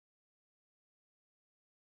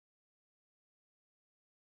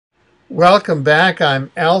Welcome back.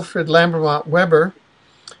 I'm Alfred Lambremont Webre,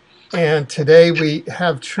 and today we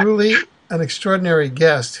have truly an extraordinary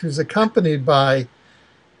guest who's accompanied by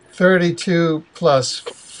 32 plus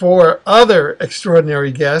 4 other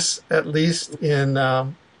extraordinary guests, at least in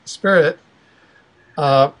spirit.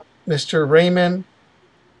 Mr. Raymond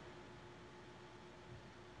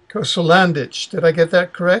Kosulandich. Did I get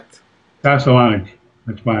that correct? Kosulandich.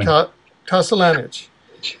 That's fine. Kosulandich.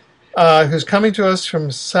 Who's coming to us from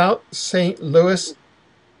South St. Louis,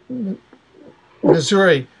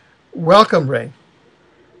 Missouri. Welcome, Ray.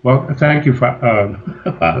 Well, thank you,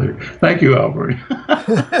 Father. Thank you, Albert.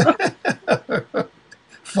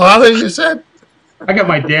 Father, you said? I got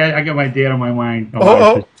my dad on my mind.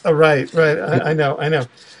 Right. I know.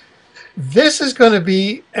 This is going to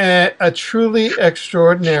be a truly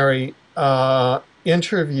extraordinary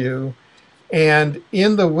interview. And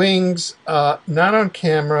in the wings, not on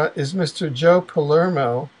camera, is Mr. Joe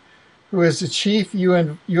Palermo, who is the chief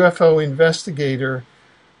UFO investigator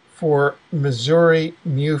for Missouri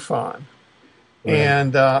MUFON. Right.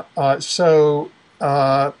 And so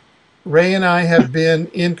Ray and I have been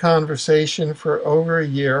in conversation for over a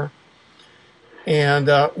year, and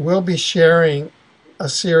we'll be sharing a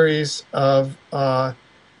series of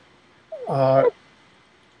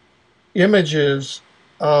images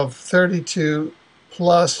of 32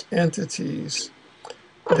 plus entities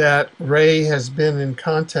that Ray has been in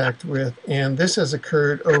contact with, and this has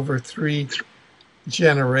occurred over 3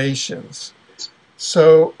 generations.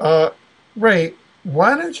 So, Ray,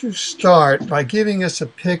 why don't you start by giving us a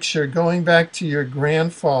picture going back to your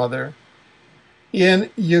grandfather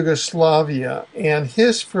in Yugoslavia and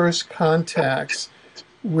his first contacts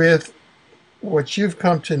with what you've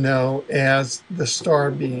come to know as the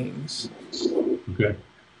star beings. Okay.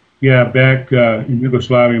 Yeah, back in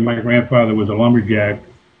Yugoslavia, my grandfather was a lumberjack,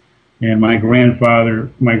 and my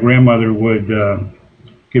grandmother would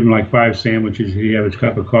give him like 5 sandwiches. He'd have his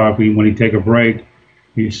cup of coffee. When he'd take a break,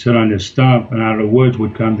 he'd sit on this stump, and out of the woods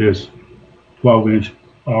would come this 12-inch,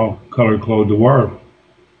 all-color-clothed dwarf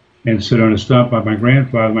and sit on a stump by my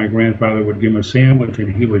grandfather. My grandfather would give him a sandwich,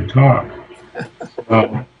 and he would talk.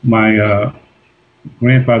 My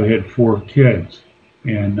grandfather had 4 kids,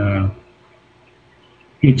 and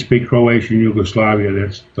he'd speak Croatian Yugoslavia.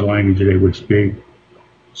 That's the language that they would speak.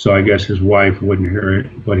 So I guess his wife wouldn't hear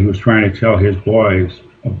it, but he was trying to tell his boys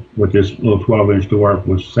what this little 12-inch dwarf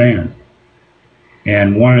was saying.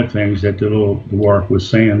 And one of the things that the little dwarf was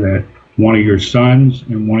saying, that one of your sons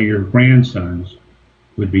and one of your grandsons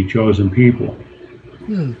would be chosen people.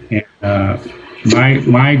 And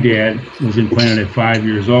my dad was implanted at 5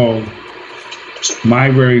 years old.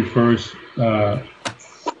 My very first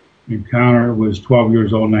encounter was 12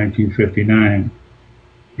 years old, 1959.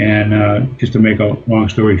 And just to make a long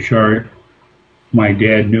story short, my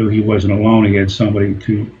dad knew he wasn't alone. He had somebody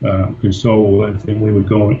to console with, and we would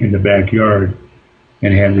go in the backyard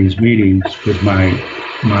and have these meetings with my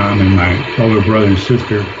mom and my older brother and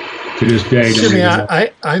sister. To this day, excuse me,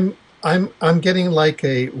 I'm getting like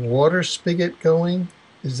a water spigot going.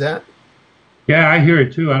 Is that? Yeah, I hear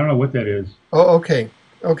it too. I don't know what that is. Oh, okay.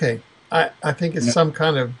 I think it's some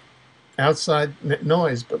kind of outside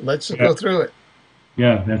noise, but let's just go through it.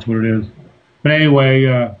 Yeah, that's what it is. But anyway,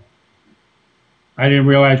 I didn't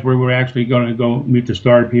realize we were actually going to go meet the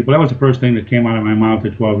star people. That was the first thing that came out of my mouth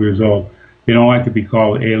at 12 years old. They don't like to be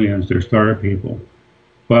called aliens, they're star people.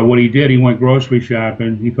 But what he did, he went grocery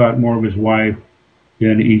shopping. He thought more of his wife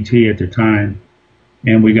than ET at the time.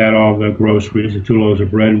 And we got all the groceries, the 2 loaves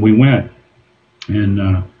of bread, and we went. And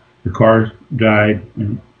the car died,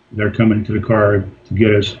 and they're coming to the car to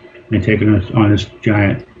get us and taking us on this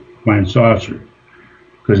giant flying saucer,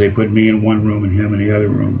 because they put me in one room and him in the other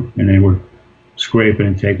room, and they were scraping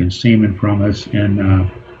and taking semen from us. And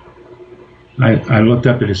I looked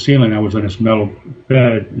up at the ceiling. I was on this metal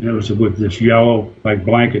bed, and it was with this yellow like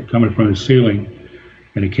blanket coming from the ceiling,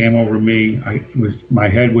 and it came over me. My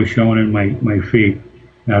head was showing in my feet,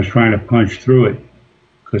 and I was trying to punch through it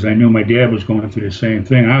because I knew my dad was going through the same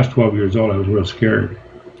thing. I was 12 years old. I was real scared.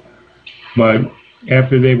 But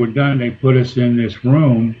after they were done, they put us in this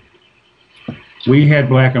room. We had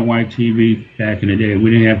black and white TV back in the day.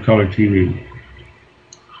 We didn't have color TV.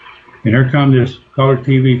 And here come this color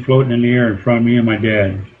TV floating in the air in front of me and my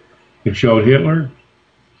dad. It showed Hitler,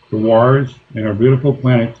 the wars, and our beautiful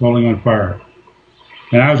planet totally on fire.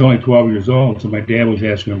 And I was only 12 years old, so my dad was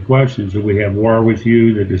asking him questions. Did we have war with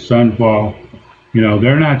you? Did the sun fall? You know,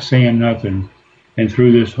 they're not saying nothing. And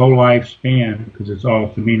through this whole lifespan, because it's all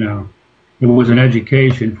up to me now, it was an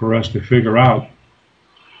education for us to figure out,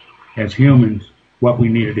 as humans, what we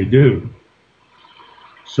needed to do.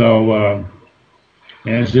 So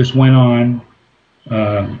As this went on,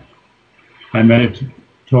 I met a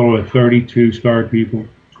total of 32 star people,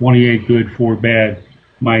 28 good, 4 bad.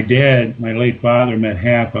 My dad, my late father, met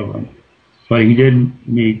half of them, but he didn't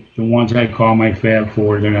meet the ones I call my Fab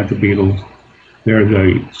Four. They're not the Beatles. They're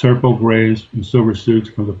the Serpo Greys in silver suits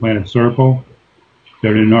from the planet Serpo.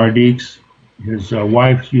 They're the Nordiques. His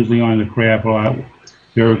wife's usually on the craft a lot.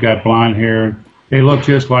 They've got blonde hair. They look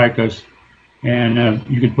just like us. And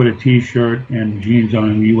you could put a T-shirt and jeans on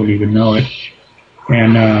them, you wouldn't even know it.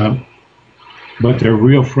 And but they're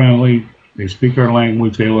real friendly. They speak our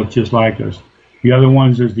language. They look just like us. The other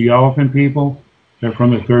ones is the elephant people. They're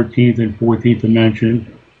from the 13th and 14th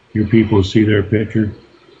dimension. Your people will see their picture.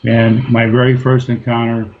 And my very first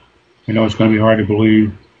encounter, I know it's going to be hard to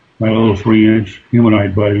believe, my little 3-inch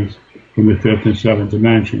humanoid buddies from the 5th and 7th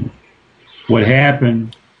dimension. What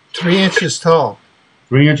happened? 3 inches tall.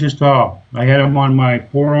 3 inches tall. I had them on my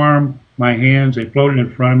forearm, my hands. They floated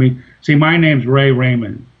in front of me. See, my name's Ray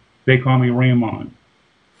Raymond. They call me Raymond.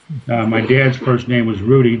 My dad's first name was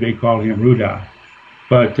Rudy. They called him Ruda.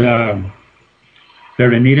 But they're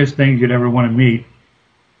the neatest things you'd ever want to meet.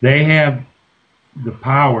 They have the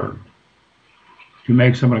power to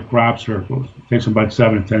make some of the crop circles. It takes them about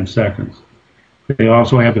 7 to 10 seconds. They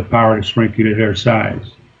also have the power to shrink you to their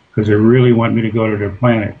size because they really want me to go to their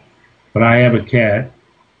planet. But I have a cat.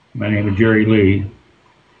 My name is Jerry Lee.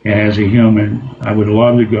 And as a human, I would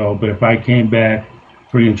love to go. But if I came back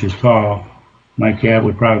 3 inches tall, my cat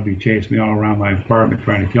would probably chase me all around my apartment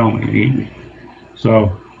trying to kill me and eat me.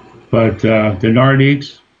 So, but the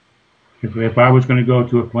Nordiques, if I was going to go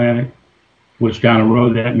to a planet, which down the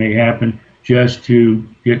road that may happen, just to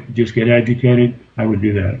get educated, I would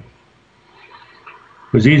do that.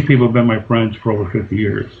 Because these people have been my friends for over 50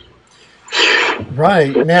 years.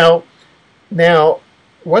 Right. Now,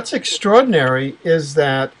 what's extraordinary is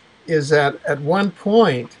that at one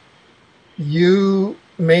point you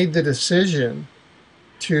made the decision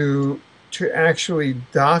to actually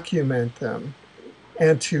document them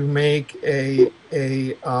and to make a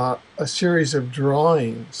series of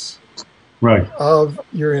drawings, right, of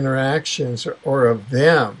your interactions or of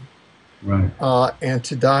them, right, and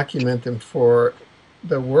to document them for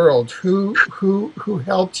the world. Who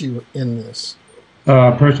helped you in this?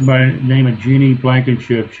 A person by the name of Jeannie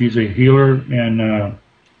Blankenship. She's a healer and a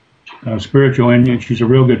spiritual Indian. She's a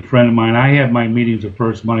real good friend of mine. I have my meetings the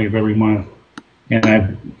first Monday of every month,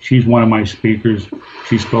 and she's one of my speakers.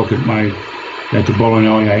 She spoke at the bowling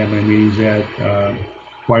alley I have my meetings at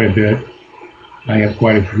quite a bit. I have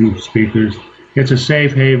quite a few speakers. It's a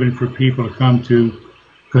safe haven for people to come to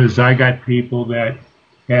because I got people that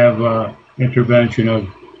have intervention of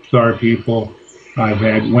star people. I've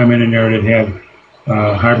had women in there that have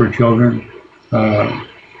hybrid children.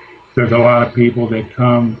 There's a lot of people that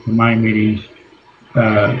come to my meetings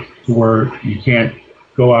to where you can't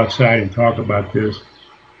go outside and talk about this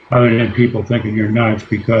other than people thinking you're nuts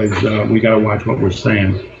because we got to watch what we're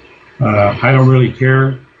saying. I don't really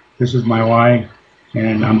care. This is my life,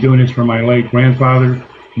 and I'm doing this for my late grandfather,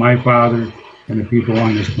 my father, and the people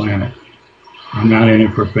on this planet. I'm not in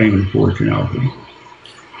it for fame and fortune, Alfred.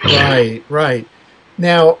 Right.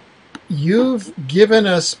 Now, you've given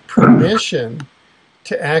us permission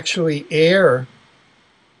to actually air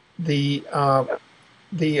the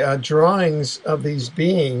drawings of these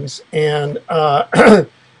beings and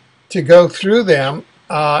to go through them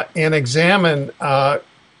and examine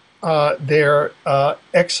their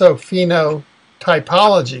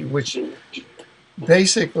exophenotypology, which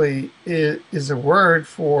basically is a word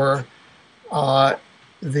for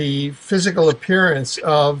the physical appearance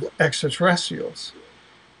of extraterrestrials.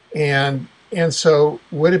 And so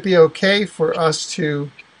would it be okay for us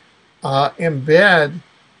to embed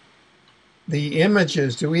the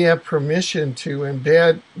images? Do we have permission to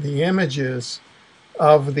embed the images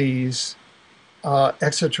of these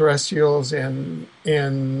extraterrestrials and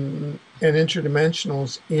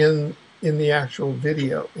interdimensionals in the actual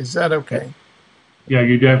video? Is that okay? Yeah,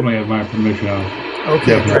 you definitely have my permission. Okay,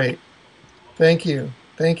 definitely. Great. Thank you.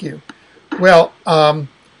 Well,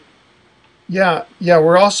 yeah,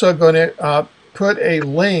 we're also going to put a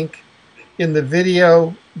link in the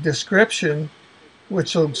video description,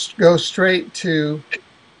 which will go straight to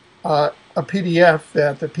a PDF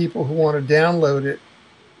that the people who want to download it.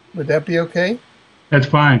 Would that be okay? That's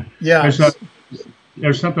fine. Yeah.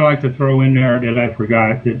 There's something I like to throw in there that I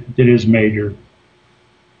forgot that is major.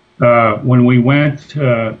 When we went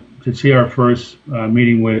to see our first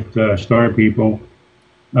meeting with Star People,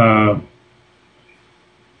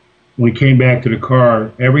 we came back to the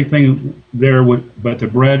car. Everything there, but the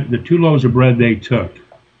bread, the 2 loaves of bread they took.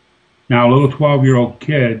 Now, a little 12-year-old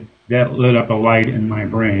kid that lit up a light in my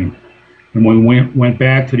brain. And when we went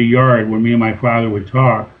back to the yard where me and my father would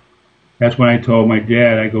talk, that's when I told my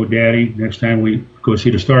dad, I go, Daddy, next time we go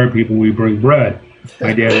see the star people, we bring bread.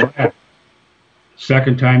 My dad laughed.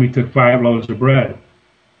 Second time he took 5 loaves of bread.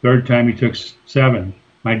 Third time he took 7.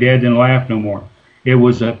 My dad didn't laugh no more. It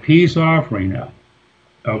was a peace offering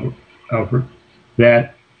of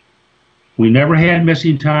that we never had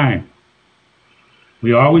missing time.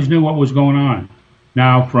 We always knew what was going on.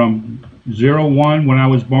 Now, from 01, when I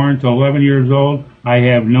was born, to 11 years old, I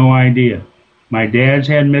have no idea. My dad's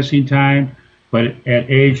had missing time, but at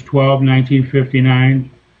age 12, 1959,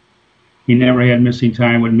 he never had missing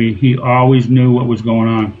time with me. He always knew what was going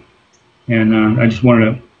on. And I just wanted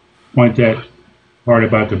to point that part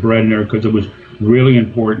about the bread in there because it was really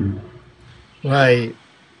important. Right,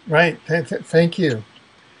 right. Thank you.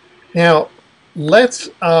 Now, let's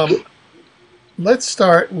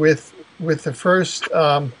start with the first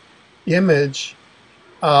image,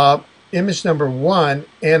 image number 1,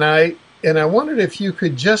 and I wondered if you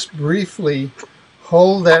could just briefly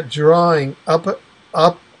hold that drawing up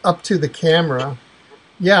to the camera.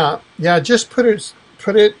 Yeah, just put it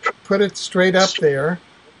straight up there.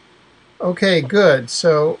 Okay, good.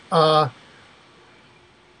 So,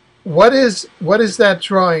 what is that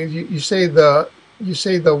drawing? You say the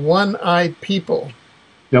one-eyed people.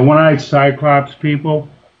 The one-eyed Cyclops people.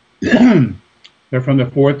 They're from the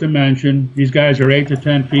 4th dimension. These guys are 8 to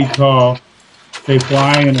 10 feet tall. They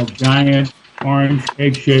fly in a giant orange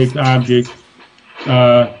egg-shaped object.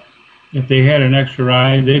 If they had an extra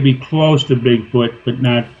eye, they'd be close to Bigfoot, but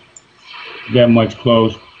not that much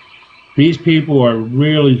close. These people are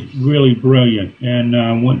really, really brilliant.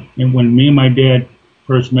 And when me and my dad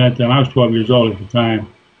first met them, I was 12 years old at the time,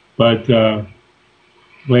 but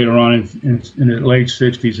later on in the late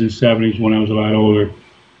 60s and 70s, when I was a lot older,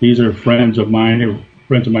 these are friends of mine. They were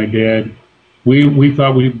friends of my dad. We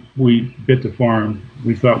thought we bit the farm.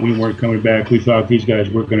 We thought we weren't coming back. We thought these guys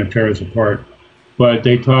were going to tear us apart. But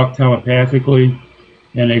they talked telepathically,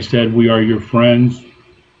 and they said, we are your friends.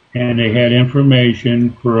 And they had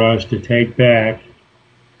information for us to take back.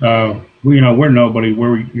 We're nobody.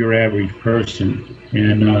 We're your average person.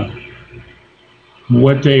 And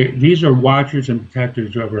these are watchers and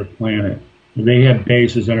protectors of our planet. They have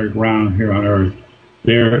bases underground here on Earth.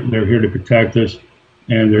 They're here to protect us,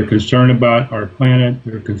 and they're concerned about our planet.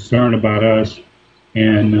 They're concerned about us,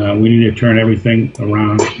 and we need to turn everything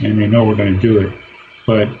around, and they know we're going to do it.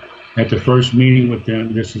 But at the first meeting with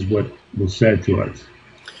them, this is what was said to us.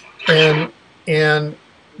 And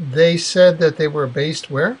they said that they were based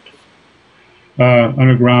where?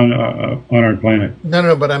 Underground on our planet.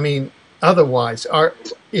 No, but I mean otherwise.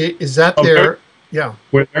 Is that their? Yeah.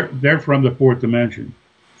 Well, they're from the 4th dimension.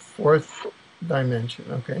 4th dimension.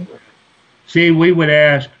 Okay. See, we would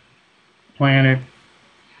ask planet,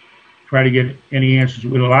 try to get any answers. A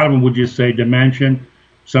lot of them would just say dimension.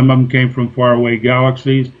 Some of them came from faraway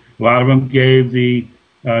galaxies. A lot of them gave the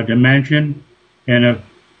dimension, and a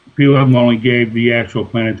few of them only gave the actual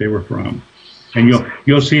planet they were from. And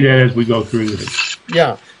you'll see that as we go through this.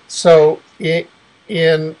 Yeah. So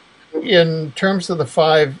in terms of the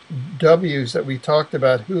 5 W's that we talked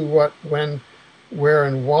about, who, what, when, where,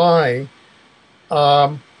 and why,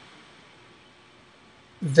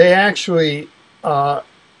 they actually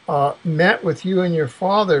met with you and your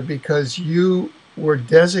father because you were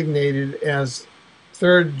designated as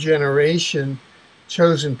 3rd generation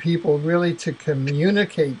chosen people, really to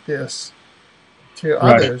communicate this to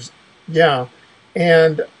others. Yeah.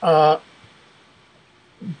 And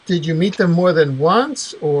did you meet them more than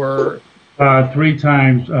once, or? 3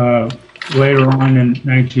 times. Later on in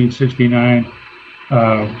 1969,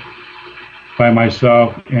 by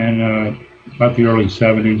myself, and about the early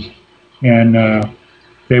 70s, and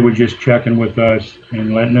they were just checking with us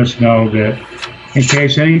and letting us know that in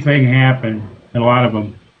case anything happened, and a lot of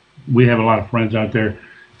them, we have a lot of friends out there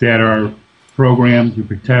that are programmed to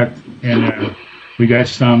protect, and we got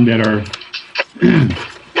some that are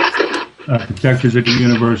protectors of the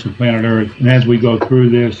universe and planet Earth. And as we go through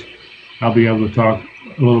this, I'll be able to talk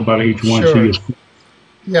a little about each one. Sure.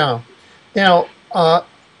 Yeah. Now,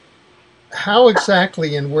 how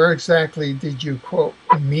exactly and where exactly did you, quote,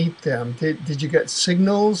 meet them? Did you get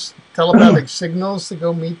signals, telepathic signals to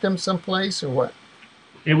go meet them someplace, or what?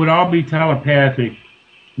 It would all be telepathic.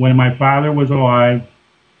 When my father was alive,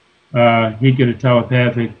 he'd get a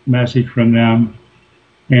telepathic message from them,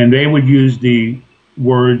 and they would use the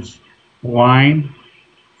words line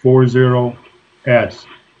 40S,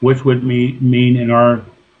 which would mean in our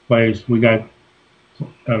place, we got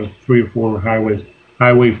 3 or 4 highways.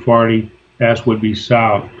 Highway 40S would be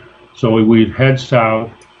south. So we'd head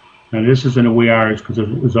south, And this is in the wee hours because it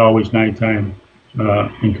was always nighttime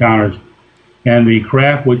encounters. And the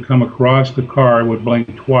craft would come across the car, would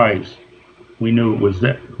blink twice. We knew it was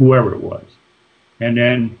that, whoever it was. And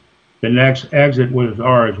then the next exit was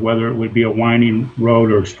ours, whether it would be a winding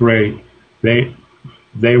road or straight. They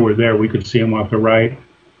were there. We could see them off the right.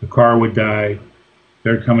 The car would die.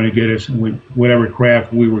 They're coming to get us, whatever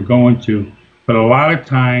craft we were going to. But a lot of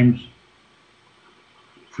times,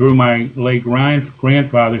 through my late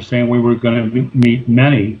grandfather saying we were going to meet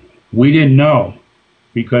many, we didn't know,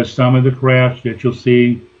 because some of the crafts that you'll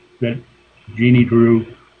see that Jeannie drew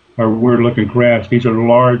are weird-looking crafts. These are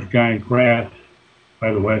large, giant crafts,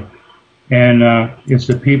 by the way. And it's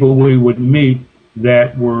the people we would meet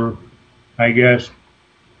that were, I guess,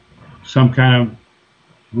 some kind of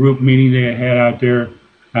group meeting they had out there.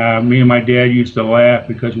 Me and my dad used to laugh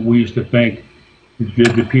because we used to think,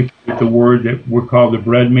 did the people get the word that we're called the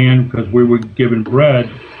bread man, because we were giving bread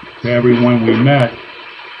to everyone we met.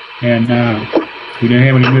 And we didn't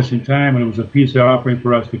have any missing time, and it was a peace offering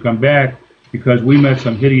for us to come back, because we met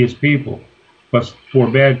some hideous people, plus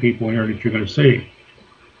 4 bad people in here that you're going to see.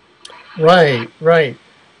 Right, right.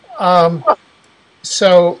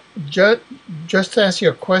 So just to ask you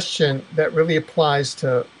a question that really applies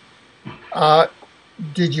to,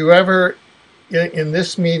 did you ever, in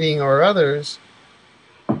this meeting or others,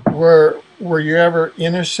 were you ever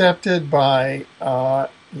intercepted by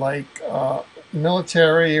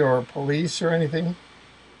military or police or anything?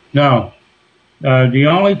 No. The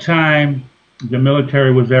only time the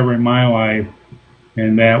military was ever in my life,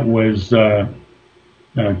 and that was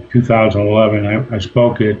 2011. I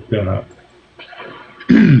spoke at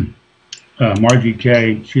Margie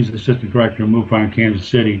Kay. She's the assistant director of MUFON Kansas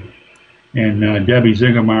City, and Debbie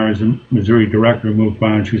Zingermeyer is the Missouri director of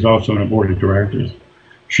MUFON. She's also on the board of directors.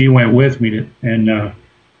 She went with me and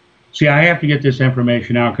see, I have to get this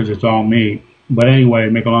information out because it's all me. But anyway,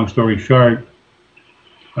 make a long story short,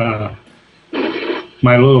 my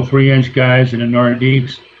little 3-inch guys in the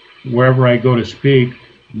Nordiques, wherever I go to speak,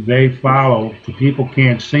 they follow. The people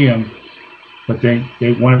can't see them, but they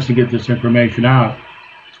want us to get this information out.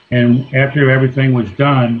 And after everything was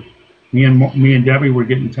done, me and Debbie were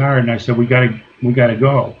getting tired, and I said, we gotta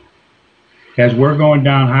go. As we're going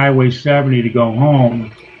down Highway 70 to go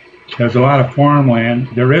home, there's a lot of farmland.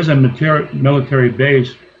 There is a military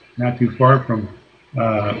base not too far from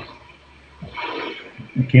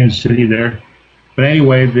Kansas City there. But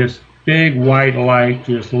anyway, this big white light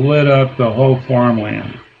just lit up the whole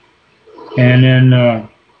farmland. And then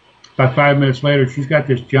about 5 minutes later, she's got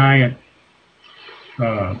this giant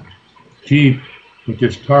Jeep with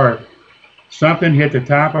this tarp. Something hit the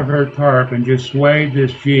top of her tarp and just swayed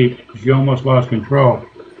this Jeep. She almost lost control.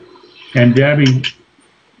 And Debbie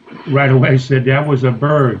right away said, that was a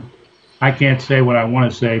bird. I can't say what I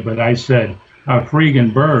want to say, but I said, a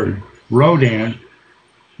freaking bird, Rodan.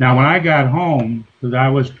 Now, when I got home, because I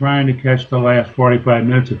was trying to catch the last 45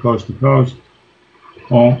 minutes of Coast to Coast,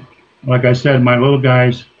 well, like I said, my little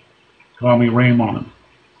guys call me Raymond.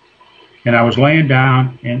 And I was laying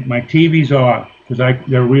down, and my TV's off, because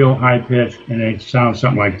they're real high-pitched, and they sound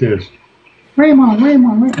something like this. Raymond,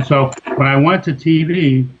 Raymond, Raymond. So when I went to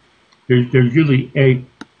TV, there's usually 8,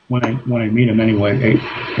 when I meet them anyway, 8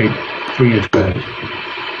 3-inch guys.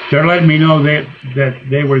 They're letting me know that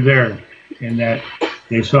they were there, and that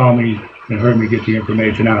they saw me and heard me get the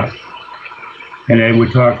information out. And they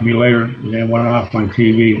would talk to me later, and then went off my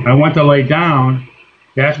TV. I went to lay down.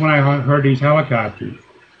 That's when I heard these helicopters.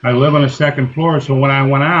 I live on the 2nd floor, so when I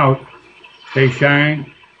went out, they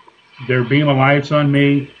shined their beam of lights on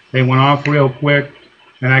me. They went off real quick,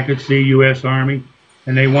 and I could see U.S. Army.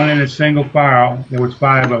 And they went in a single file. There was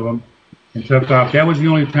 5 of them, and took off. That was the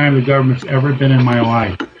only time the government's ever been in my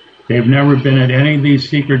life. They've never been at any of these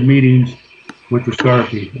secret meetings with the star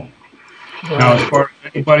people. Wow. Now, as far as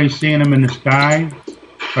anybody seeing them in the sky,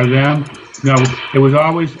 or them, no, it was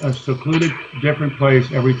always a secluded, different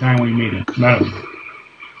place every time we met them.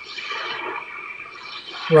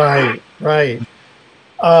 Right, right.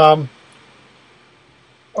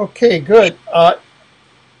 Okay, good. Are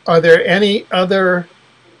there any other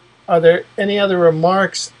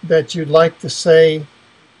remarks that you'd like to say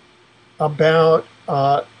about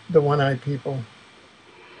the one-eyed people?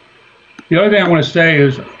 The other thing I want to say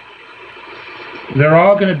is they're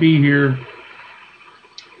all going to be here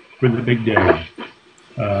for the big day.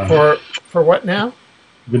 For what now?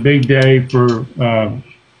 The big day for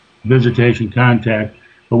visitation contact.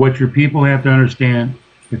 But what your people have to understand,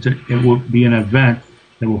 it will be an event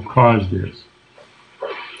that will cause this.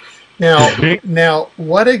 Now,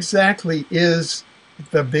 what exactly is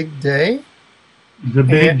the big day? The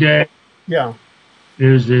big day. Yeah.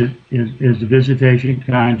 is the visitation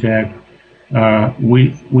contact.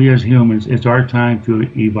 We as humans, it's our time to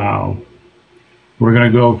evolve. We're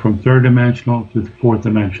going to go from third dimensional to fourth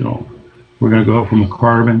dimensional. We're going to go from a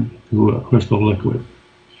carbon to a crystal liquid.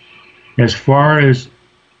 As far as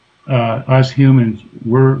us humans,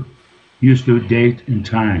 we're used to a date and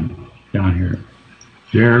time down here.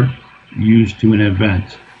 They're used to an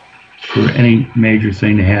event for any major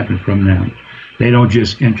thing to happen from them. They don't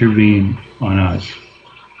just intervene on us.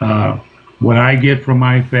 What I get from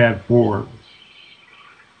my Fab 4,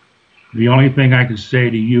 the only thing I can say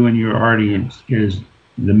to you and your audience is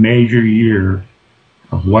the major year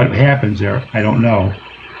of what happens there, I don't know,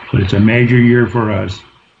 but it's a major year for us,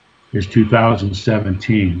 is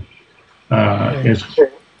 2017.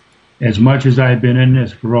 As much as I've been in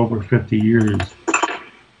this for over 50 years,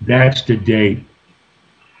 that's the date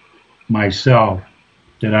myself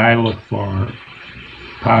that I look for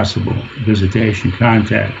possible visitation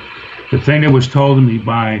contact. The thing that was told to me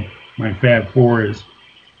by my Fab 4 is,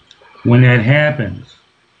 when that happens,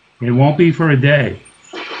 it won't be for a day.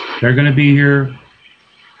 They're going to be here.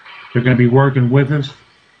 They're going to be working with us.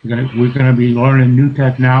 We're going to be learning new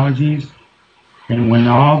technologies. And when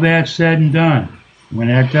all that's said and done, when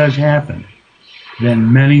that does happen,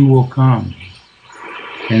 then many will come.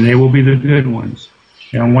 And they will be the good ones.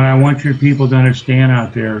 And what I want your people to understand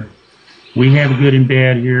out there, we have good and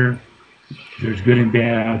bad here. There's good and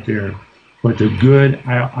bad out there. But the good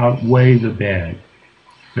outweigh the bad.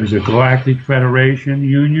 There's a Galactic Federation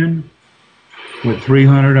Union with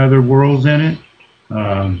 300 other worlds in it.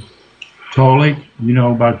 Tolik, you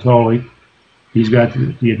know about Tolik. He's got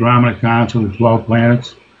the Andromeda Council, the 12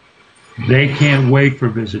 planets. They can't wait for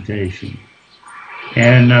visitation.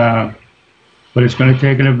 And but it's going to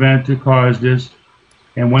take an event to cause this.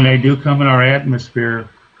 And when they do come in our atmosphere,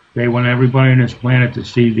 they want everybody on this planet to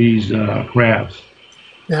see these crafts.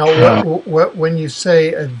 Now, when you say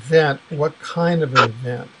event, what kind of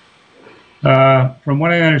event? From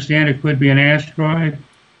what I understand, it could be an asteroid.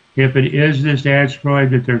 If it is this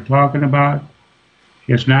asteroid that they're talking about,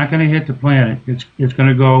 it's not going to hit the planet. It's going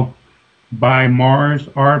to go by Mars,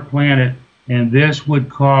 our planet, and this would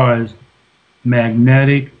cause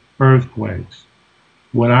magnetic earthquakes.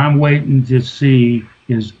 What I'm waiting to see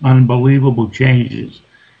is unbelievable changes,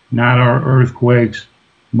 not our earthquakes,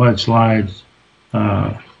 mudslides,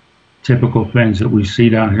 typical things that we see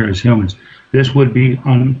down here as humans. This would be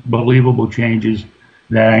unbelievable changes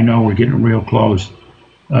that I know we're getting real close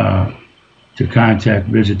to contact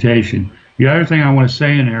visitation. The other thing I want to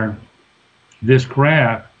say in there, this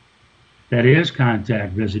craft that is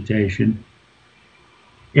contact visitation,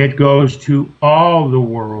 it goes to all the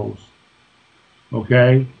worlds,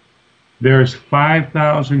 okay? There's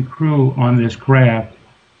 5,000 crew on this craft,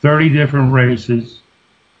 30 different races,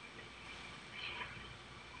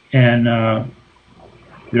 and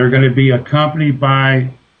they're going to be accompanied by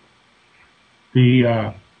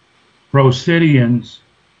the Procedians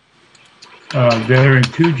that are in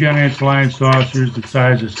 2 giant flying saucers the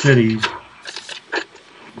size of cities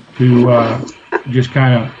to just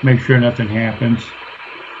kind of make sure nothing happens.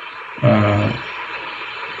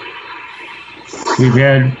 We've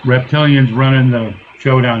had reptilians running the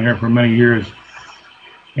show down here for many years,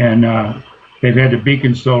 and they've had the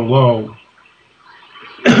beacon so low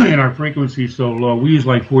and our frequency so low. We use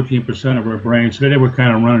like 14% of our brain, so they were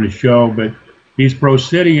kind of running the show. But these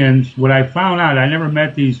Procedians, what I found out, I never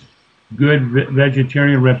met these good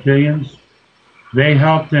vegetarian reptilians. They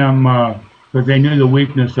helped them because they knew the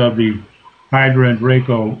weakness of the Hydra and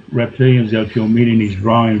Draco reptilians that you'll meet in these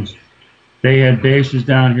drawings. They had bases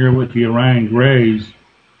down here with the Orion Greys,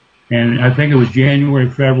 and I think it was January,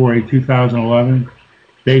 February 2011.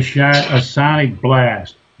 They shot a sonic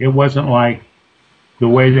blast. It wasn't like the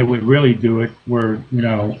way they would really do it, where, you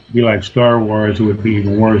know, be like Star Wars, it would be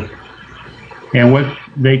even worse. And what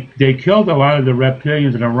they killed a lot of the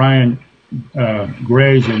reptilians and Orion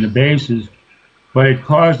Greys in the bases, but it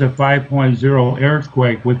caused a 5.0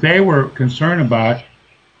 earthquake. What they were concerned about,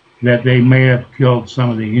 that they may have killed some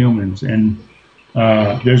of the humans. And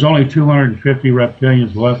there's only 250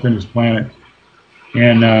 reptilians left on this planet.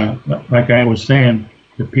 And like I was saying,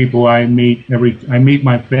 the people I meet, I meet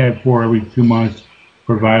my Fab 4 every 2 months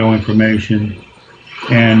for vital information.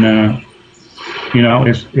 And you know,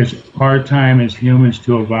 it's our time as humans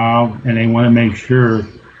to evolve, and they want to make sure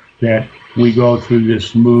that we go through this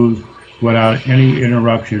smooth without any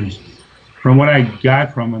interruptions. From what I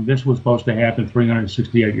got from them, this was supposed to happen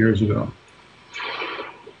 368 years ago.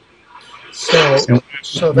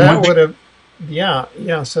 So that would have,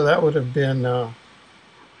 so that would have been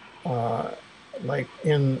like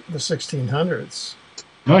in the 1600s.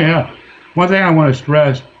 Oh yeah, one thing I want to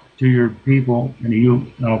stress to your people and to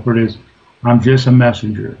you, Alfred, is I'm just a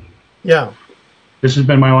messenger. Yeah. This has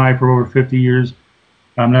been my life for over 50 years.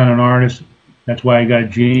 I'm not an artist. That's why I got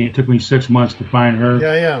Jeannie. It took me 6 months to find her.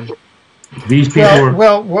 Yeah, yeah. These people are...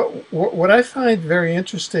 Well, what I find very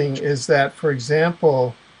interesting is that, for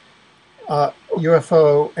example,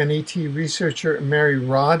 UFO and ET researcher Mary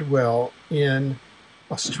Rodwell in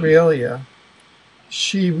Australia,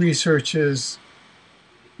 she researches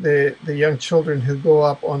the young children who go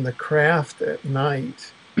up on the craft at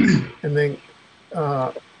night and then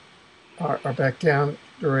are back down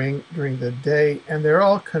during the day, and they're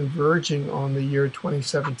all converging on the year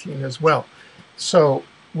 2017 as well. So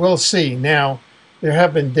we'll see. Now, there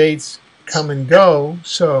have been dates come and go,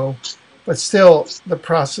 so, but still the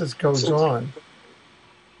process goes on.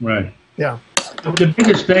 Right. Yeah. The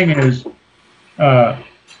biggest thing is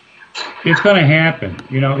it's going to happen.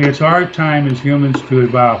 You know, it's our time as humans to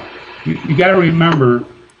evolve. You got to remember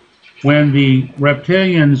when the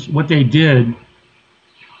reptilians, what they did,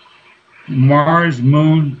 Mars,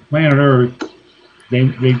 Moon, planet Earth, they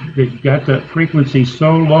got the frequency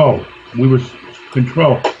so low. We were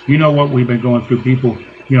controlled. You know what we've been going through. People,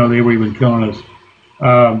 you know, they were even killing us.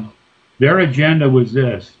 Their agenda was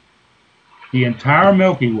this: the entire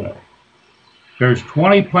Milky Way. There's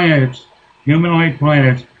 20 planets, humanoid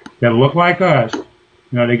planets, that look like us. You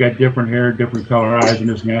know, they got different hair, different color eyes, and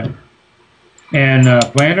this and that. And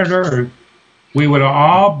planet Earth, we would have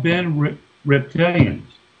all been reptilians.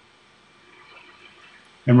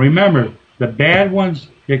 And remember, the bad ones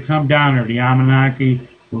that come down are the Anunnaki,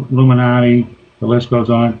 Illuminati, the list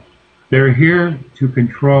goes on. They're here to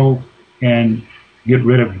control and get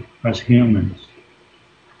rid of us humans.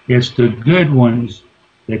 It's the good ones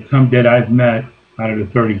that I've met out of the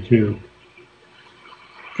 32.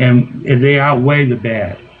 And they outweigh the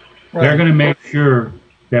bad. Right. They're going to make sure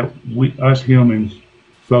that us humans,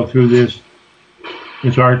 go through this.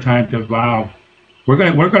 It's our time to evolve. We're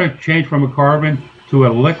going to change from a carbon to a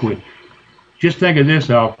liquid. Just think of this,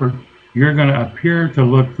 Alfred. You're going to appear to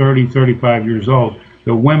look 30, 35 years old.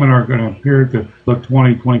 The women are going to appear to look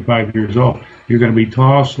 20, 25 years old. You're going to be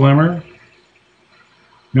tall, slimmer.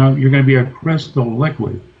 No, you're going to be a crystal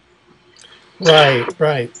liquid. Right,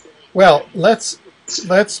 right. Well, let's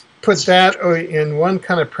put that in one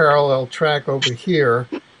kind of parallel track over here,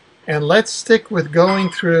 and let's stick with going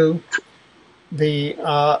through the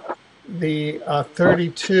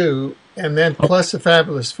 32 and then plus the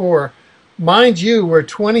Fabulous Four. Mind you, we're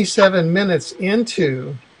 27 minutes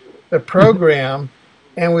into the program,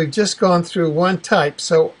 and we've just gone through one type.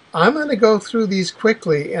 So I'm going to go through these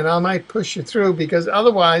quickly, and I might push you through, because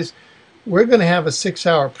otherwise we're going to have a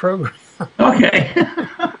 6-hour program. Okay.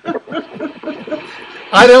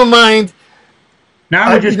 I don't mind. Now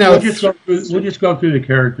we'll just go through the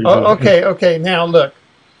characters. Oh, okay, okay. Now look,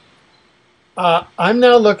 I'm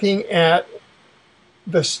now looking at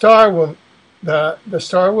the Star Woman. The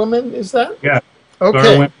Star Woman, is that? Yeah.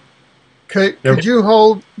 Okay. Could you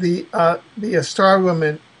hold the Star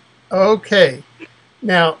Woman? Okay.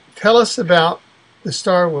 Now tell us about the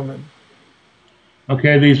Star Woman.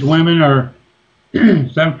 Okay, these women are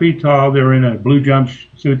 7 feet tall. They're in a blue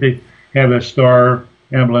jumpsuit. They have a star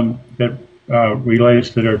emblem that relates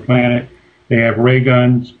to their planet. They have ray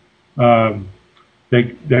guns.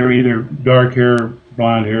 They're either dark hair,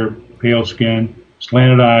 blonde hair, pale skin,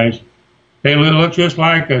 slanted eyes. They look just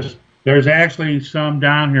like us. There's actually some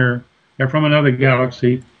down here. They're from another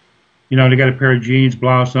galaxy. You know, they got a pair of jeans,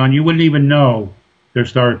 blouse on. You wouldn't even know they're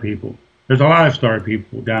star people. There's a lot of star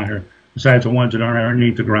people down here, besides the ones that aren't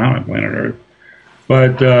underneath the ground on planet Earth.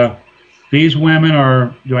 But these women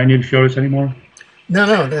are. Do I need to show this anymore?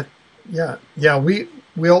 No. Yeah.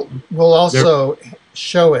 We'll also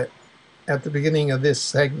show it at the beginning of this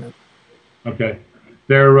segment. Okay.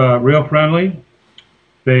 They're real friendly.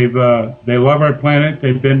 They love our planet.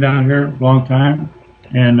 They've been down here a long time,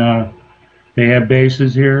 and they have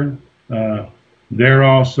bases here. They're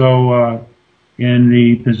also in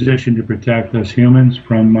the position to protect us humans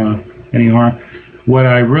from any harm. What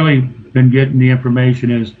I really been getting the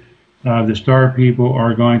information is the star people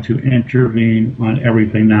are going to intervene on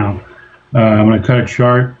everything now. I'm going to cut it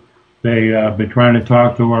short. They've been trying to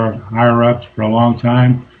talk to our higher-ups for a long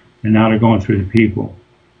time, and now they're going through the people.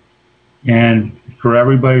 And for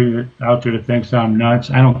everybody out there that thinks I'm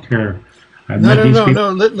nuts, I don't care.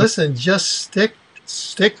 No. Listen, just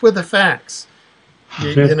stick with the facts.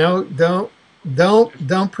 You know,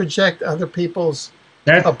 don't project other people's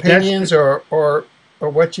opinions or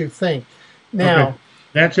what you think. Now, okay.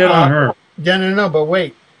 That's it on her. Yeah, no, but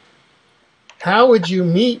wait. How would you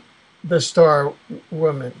meet the Star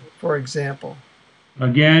Woman, for example?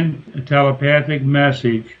 again, a telepathic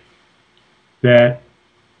message that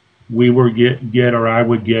we were get or I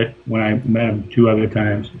would get when I met him 2 other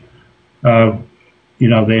times. You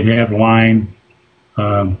know, they'd have line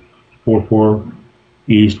 44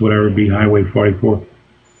 East, whatever it be, Highway 44,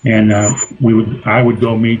 and I would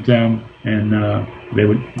go meet them, and they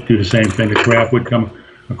would do the same thing. The craft would come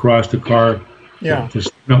across the car. Yeah. The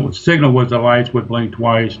signal was the lights would blink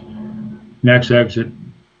twice. Next exit,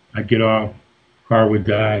 I'd get off, car would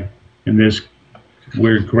die, and this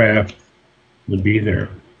weird craft would be there.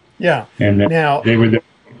 Yeah. And now they were there.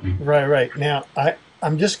 Right. Now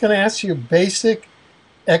I'm just going to ask you basic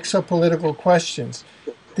exopolitical questions.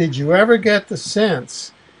 Did you ever get the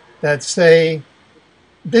sense that, say,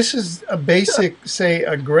 this is a basic, say,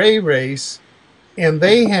 a gray race, and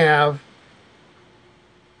they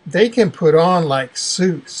can put on like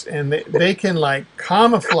suits, and they can like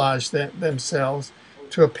camouflage themselves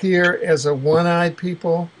to appear as a one-eyed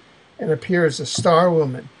people and appear as a star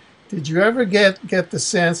woman? Did you ever get the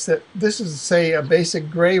sense that this is, say, a basic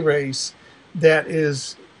gray race that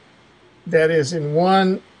is in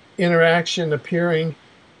one interaction appearing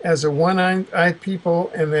as a one-eyed people,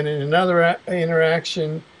 and then in another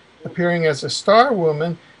interaction appearing as a star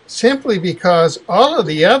woman, simply because all of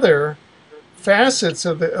the other facets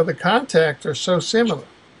of the contact are so similar?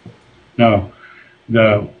 No,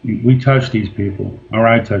 we touch these people, or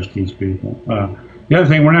I touch these people. The other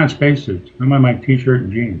thing, we're not spacesuits. I'm on my t-shirt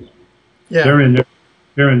and jeans. Yeah. They're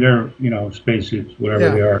in their you know, spacesuits, whatever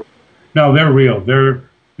Yeah. they are. No, they're real. They're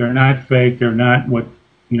not fake. They're not what,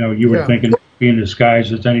 you know, you were Yeah. thinking being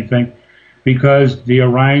disguised as anything, because the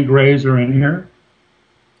Orion Grays are in here.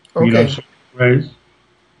 Okay. You know, so Grays.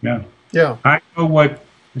 Yeah. Yeah. I know what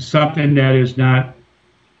something that is not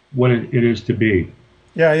what it is to be.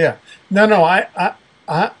 Yeah. No.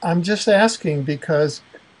 I'm just asking because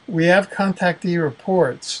we have contactee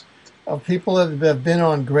reports of people that have been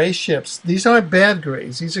on gray ships. These aren't bad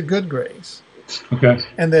grays. These are good grays. Okay.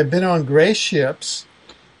 And they've been on gray ships,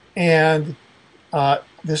 and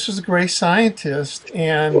this was a gray scientist,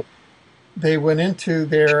 and they went into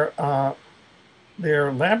their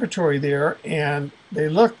laboratory there, and they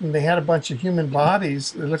looked, and they had a bunch of human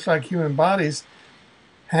bodies. They looked like human bodies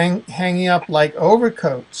hanging up like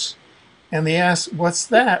overcoats. And they asked, "What's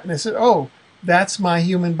that?" And they said, "Oh, that's my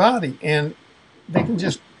human body." And they can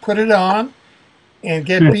just put it on and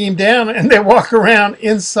get beamed down, and they walk around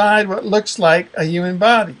inside what looks like a human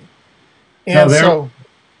body. And yeah. So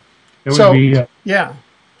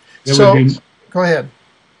go ahead.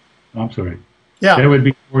 I'm sorry. Yeah. There would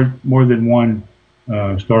be more than one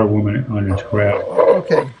star woman on this craft.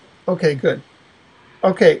 Okay, good.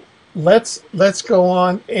 Okay, let's go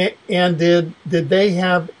on. And did they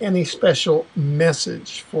have any special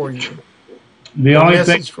message for you? The only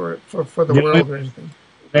thing for the world or anything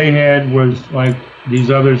they had was, like these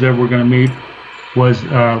others that we're going to meet, was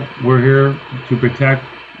we're here to protect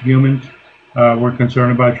humans. We're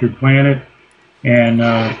concerned about your planet, and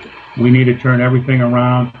we need to turn everything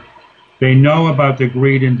around. They know about the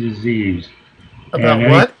greed and disease. About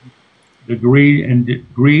what? The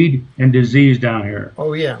greed and disease down here.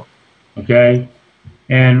 Oh yeah. Okay,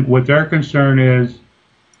 and what their concern is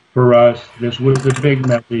for us, this was the big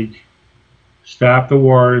message: stop the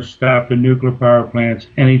wars, stop the nuclear power plants,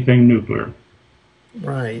 anything nuclear.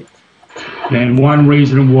 Right. And one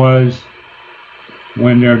reason was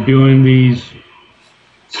when they're doing these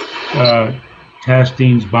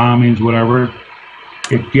testings, bombings, whatever,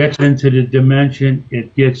 it gets into the dimension,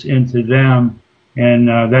 it gets into them, and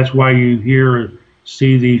that's why you hear or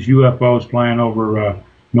see these UFOs flying over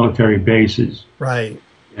military bases. Right.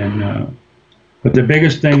 And but the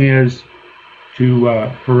biggest thing is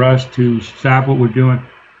for us to stop what we're doing,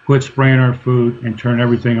 quit spraying our food, and turn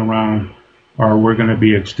everything around, or we're going to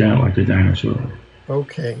be extinct like the dinosaurs.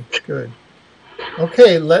 Okay, good.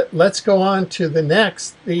 Okay, let's go on to the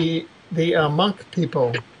next, the monk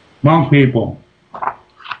people. Monk people.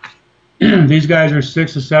 These guys are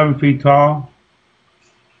 6 to 7 feet tall.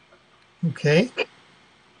 Okay.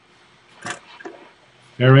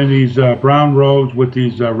 They're in these brown robes with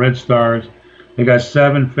these red stars. They got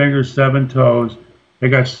 7 fingers, 7 toes. They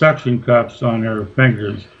got suction cups on their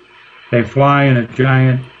fingers. They fly in a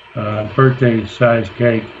giant birthday-sized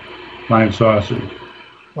cake, flying saucers.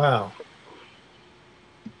 Wow.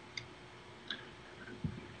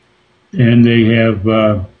 And they have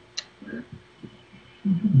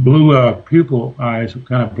blue pupil eyes,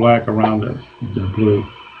 kind of black around the blue.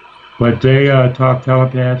 But they talk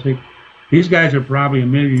telepathic. These guys are probably a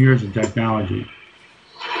million years of technology.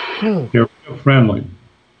 They're real friendly.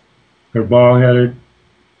 They're bald-headed.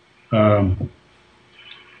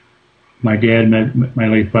 my dad met, my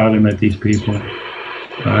late father met these people.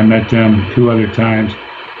 I met them 2 other times.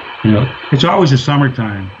 You know, it's always the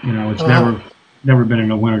summertime. You know, it's never been in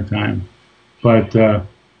the wintertime. But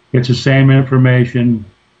it's the same information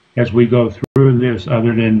as we go through this,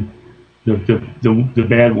 other than the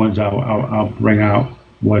bad ones. I'll bring out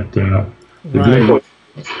what the good ones.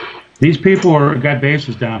 These people got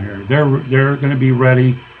bases down here. They're going to be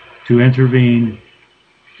ready to intervene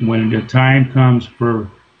when the time comes for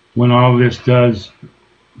when all this does,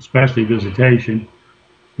 especially visitation.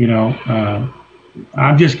 You know,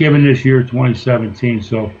 I'm just giving this year 2017,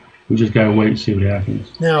 so we just got to wait and see what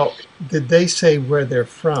happens. Now, did they say where they're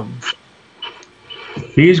from?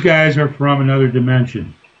 These guys are from another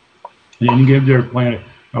dimension. They didn't give their planet.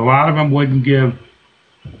 A lot of them wouldn't give,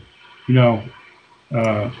 you know,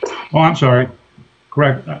 oh, I'm sorry.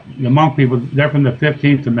 Correct. The monk people, they're from the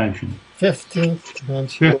 15th dimension. 15th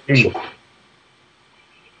dimension. 15th.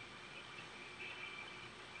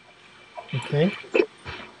 Okay.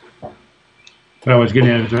 But I was getting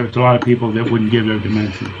at, there's a lot of people that wouldn't give their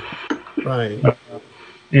dimension. Right.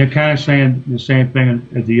 They're kind of saying the same thing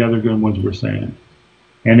as the other good ones were saying.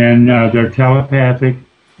 And then their telepathic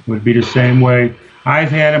would be the same way. I've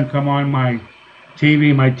had them come on my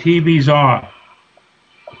TV. My TV's off.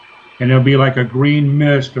 And there'll be like a green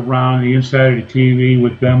mist around the inside of the TV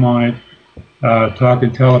with them on it,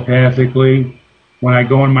 talking telepathically. When I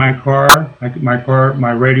go in my car,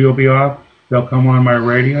 my radio will be off. They'll come on my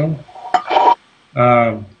radio.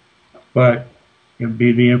 But it'd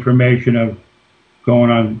be the information of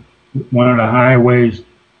going on one of the highways,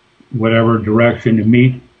 whatever direction to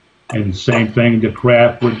meet, and same thing, the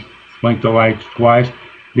craft would blink the lights twice.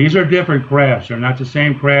 These are different crafts. They're not the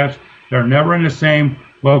same crafts. They're never in the same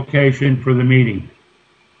location for the meeting.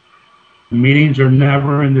 The meetings are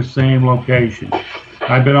never in the same location.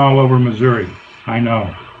 I've been all over Missouri, I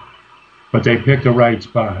know, but they picked the right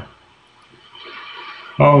spot.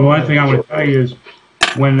 Oh, one thing I want to tell you is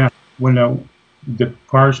when the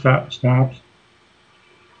car stops,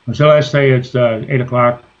 so let's say it's 8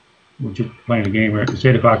 o'clock, we're just playing a game here, it's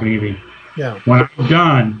 8 o'clock in the evening. Yeah. When I'm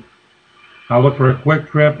done, I'll look for a quick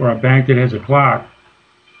trip or a bank that has a clock,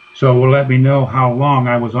 so it will let me know how long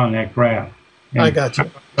I was on that craft. And I got you. I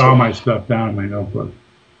put all my stuff down in my notebook.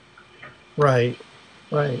 Right,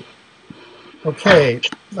 right. Okay,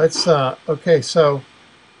 let's, okay, so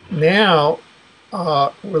now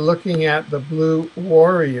we're looking at the Blue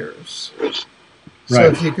Warriors. So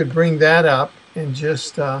Right. if you could bring that up and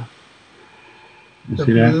just, the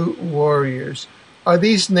Blue Warriors. Are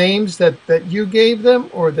these names that you gave them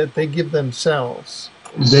or that they give themselves?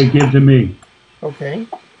 They give to me. Okay.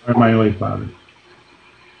 Or my late father.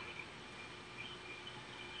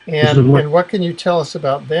 And what can you tell us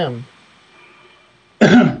about them?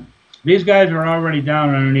 These guys are already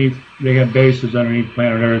down underneath. They have bases underneath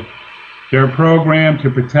planet Earth. They're programmed to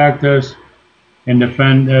protect us and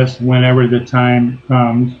defend us whenever the time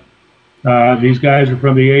comes. These guys are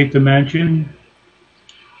from the 8th dimension.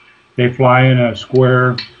 They fly in a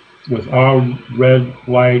square with all red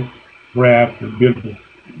light craft, a beautiful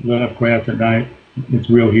lit up craft at night. It's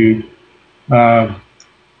real huge.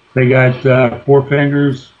 They got 4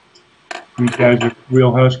 fingers. These guys are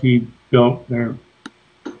real husky built. They're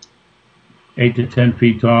 8 to 10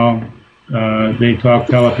 feet tall. They talk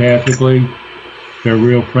telepathically. They're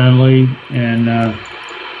real friendly, and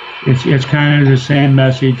it's kind of the same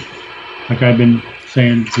message, like I've been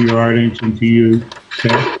saying to your audience and to you.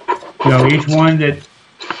 That, you know, each one that,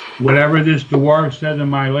 whatever this dwarf said to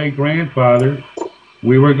my late grandfather,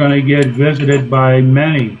 we were going to get visited by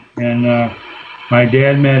many, and my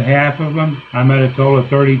dad met half of them. I met a total of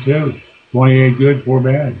 32, 28 good, 4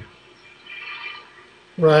 bad.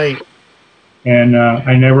 Right. And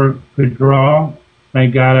I never could draw.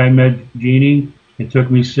 Thank God I met Jeannie. It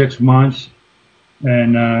took me 6 months,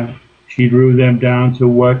 and she drew them down to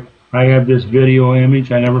what I have this video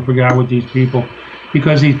image. I never forgot what these people,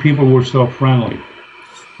 because these people were so friendly.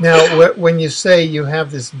 Now, when you say you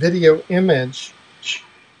have this video image,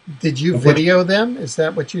 did you video them? Is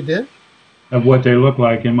that what you did? Of what they look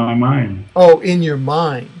like in my mind. Oh, in your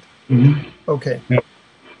mind. Mm-hmm. Okay. Yeah.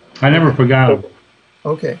 I never forgot them.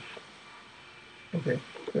 Okay. Okay,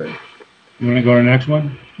 good. You want to go to the next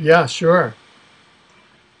one? Yeah, sure.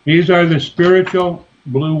 These are the spiritual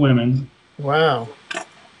blue women. Wow.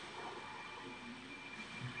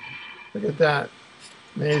 Look at that.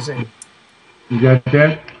 Amazing. You got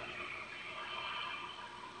that?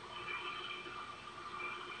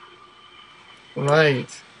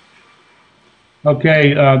 Right.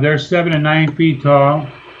 Okay, they're 7 to 9 feet tall.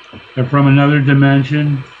 They're from another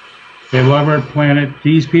dimension. They love our planet.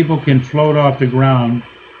 These people can float off the ground.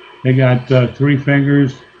 They got 3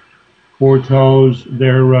 fingers, 4 toes.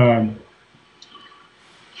 They're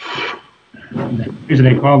the reason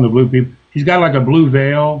they call them the blue people. He's got like a blue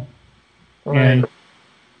veil, and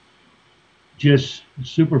just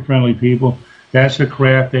super friendly people. That's the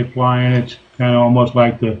craft they fly in. It's kind of almost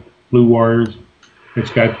like the Blue Warriors.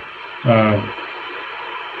 It's got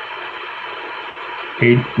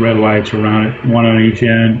 8 red lights around it, 1 on each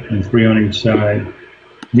end and 3 on each side.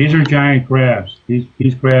 These are giant crafts.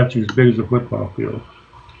 These crafts are as big as a football field.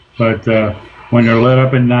 But when they're lit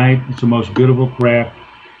up at night, it's the most beautiful craft.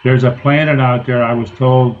 There's a planet out there, I was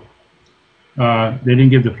told, they didn't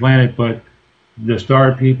give the planet, but the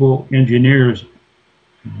star people, engineers,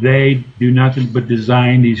 they do nothing but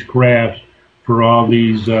design these crafts for all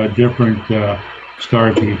these different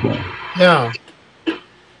star people. Yeah.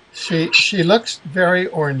 She looks very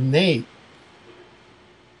ornate.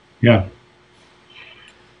 Yeah.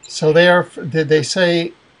 So they are, did they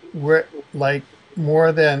say we're like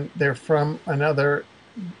more than they're from another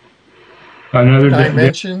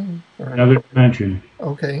dimension? Another dimension.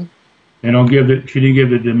 Okay. They don't give the, she didn't give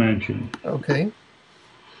the dimension. Okay.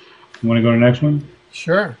 You want to go to the next one?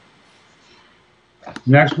 Sure.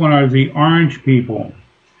 Next one are the orange people.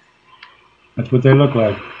 That's what they look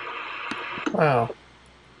like. Wow.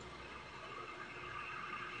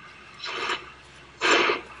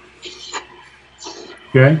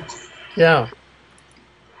 Okay? Yeah.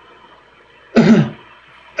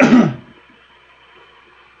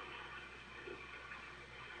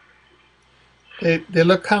 They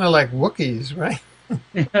look kind of like Wookiees, right?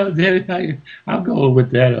 I'll go with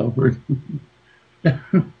that, Alfred.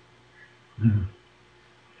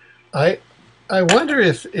 I wonder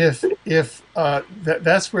if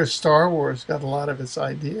that's where Star Wars got a lot of its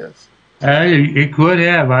ideas. It could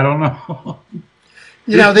have. I don't know.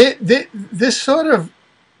 You know, this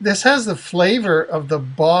has the flavor of the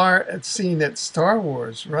bar at scene at Star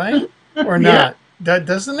Wars, right? Or not? That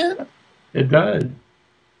doesn't it? It does.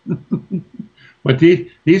 But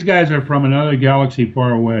these guys are from another galaxy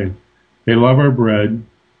far away. They love our bread.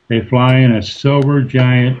 They fly in a silver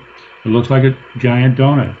giant. It looks like a giant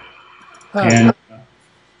donut. Huh. And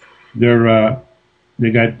they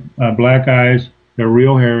got black eyes. They're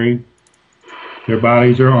real hairy. Their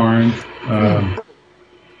bodies are orange.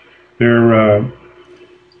 They're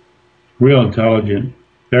real intelligent.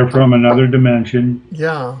 They're from another dimension.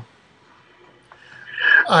 Yeah.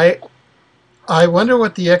 I wonder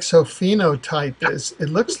what the exophenotype is. It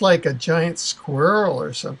looks like a giant squirrel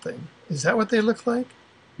or something. Is that what they look like?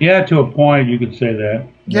 Yeah, to a point you could say that.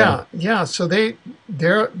 Yeah, yeah. So they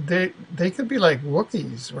could be like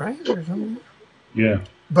Wookiees, right? Or something. Yeah.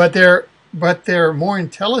 But they're more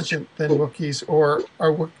intelligent than Wookiees, or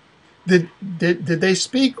did they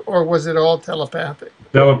speak, or was it all telepathic?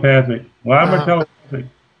 Telepathic. Well, I'm a telepathic.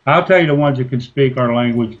 I'll tell you the ones that can speak our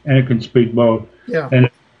language, and it can speak both. Yeah. And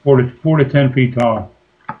 4 to 10 feet tall.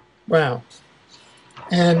 Wow.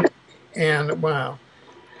 And wow.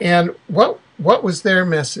 And what was their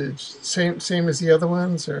message? Same as the other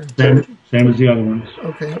ones, or same as the other ones.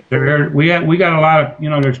 Okay. We got a lot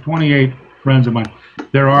of, there's 28 friends of mine.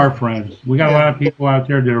 They're our friends. We got a lot of people out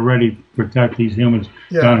there that are ready to protect these humans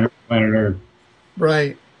down here on planet Earth.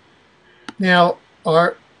 Right. Now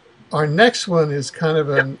our next one is kind of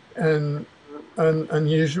an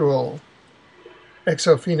unusual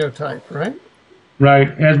exophenotype, right?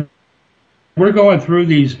 Right. As we're going through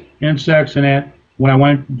these insects and that, when I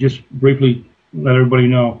want to just briefly let everybody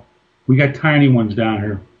know, we got tiny ones down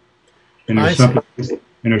here, and there's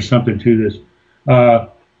something to this.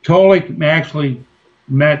 Tolik actually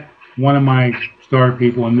met one of my star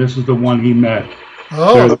people, and this is the one he met.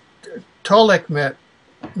 Oh, Tolik met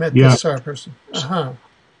this star person.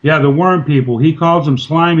 Yeah, the worm people. He calls them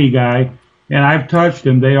slimy guy, and I've touched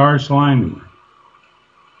them. They are slimy.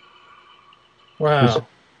 Wow.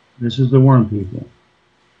 This is the worm people.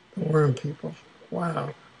 The worm people.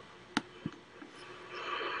 Wow.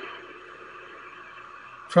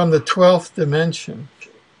 From the 12th dimension.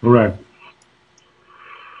 Correct.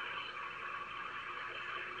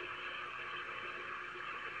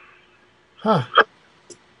 Huh.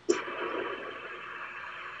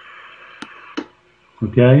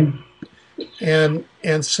 Okay. And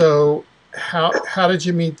so how did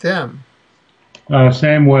you meet them?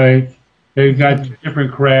 Same way. They've got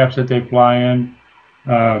different crafts that they fly in.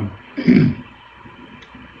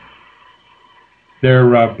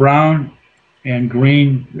 They're brown and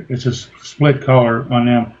green. It's a split color on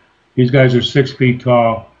them. These guys are 6 feet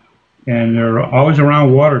tall, and they're always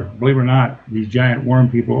around water. Believe it or not, these giant worm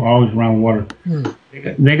people are always around water.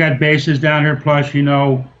 They got bases down here, plus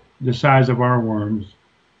the size of our worms.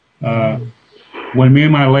 when me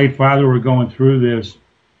and my late father were going through this,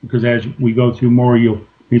 because as we go through more, you'll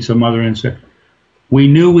meet some other insects. We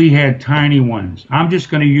knew we had tiny ones. I'm just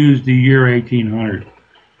going to use the year 1800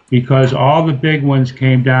 because all the big ones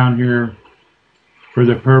came down here for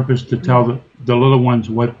the purpose to tell the little ones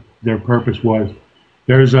what their purpose was.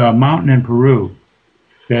 There's a mountain in Peru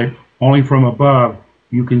that only from above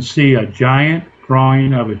you can see a giant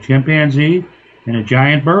drawing of a chimpanzee and a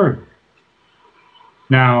giant bird.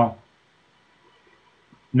 Now,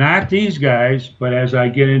 not these guys, but as I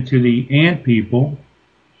get into the ant people,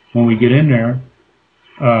 when we get in there,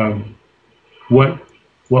 what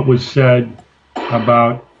was said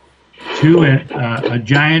about a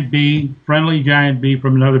giant bee, friendly giant bee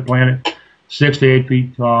from another planet, 6 to 8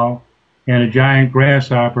 feet tall, and a giant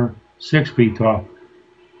grasshopper, 6 feet tall,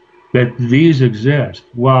 that these exist.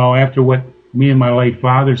 Well, after what me and my late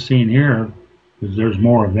father seen here, because there's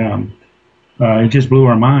more of them, it just blew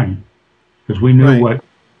our mind because we knew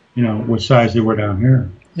what size they were down here.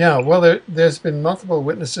 Yeah, well, there's been multiple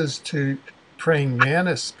witnesses to praying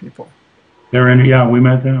mantis people. They're in. Yeah, we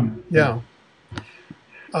met them. Yeah.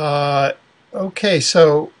 Okay,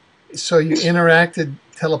 so you interacted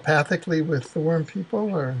telepathically with the worm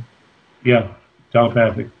people, or? Yeah,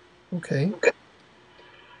 telepathic. Okay.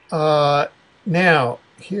 Now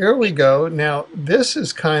here we go. Now this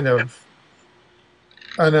is kind of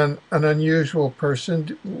an unusual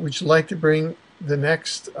person. Would you like to bring the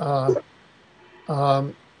next?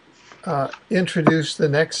 Introduce the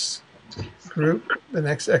next group, the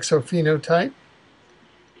next exophenotype.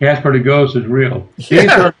 Casper the Ghost is real.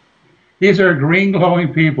 Yeah. These are green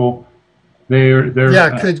glowing people. They're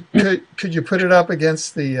yeah. Could you put it up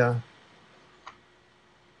against the?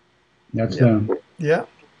 That's them. Yeah.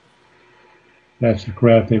 That's the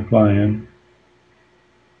craft they fly in.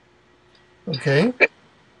 Okay.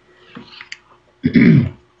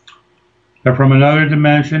 They're from another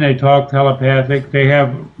dimension. They talk telepathic. They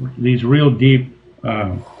have these real deep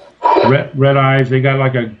red eyes. They got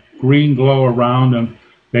like a green glow around them.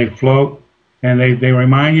 They float, and they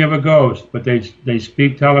remind you of a ghost, but they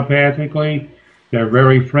speak telepathically. They're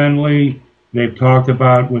very friendly. They've talked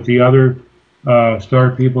about what the other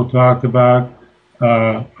star people talked about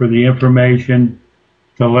for the information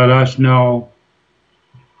to let us know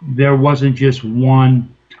there wasn't just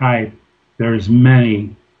one type. There's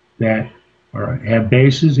many that have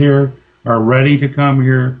bases here, are ready to come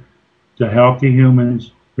here to help the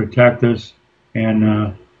humans, protect us,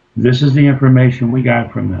 and this is the information we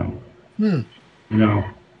got from them.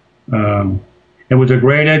 It was a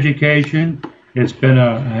great education. It's been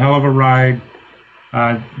a hell of a ride.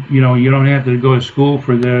 You don't have to go to school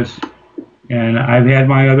for this, and I've had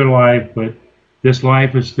my other life, but this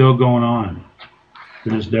life is still going on to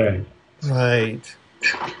this day. Right.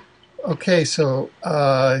 Okay, so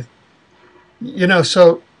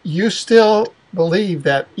so you still believe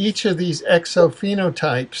that each of these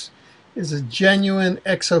exophenotypes is a genuine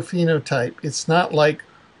exophenotype. It's not like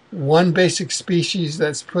one basic species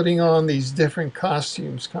that's putting on these different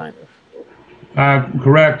costumes, kind of.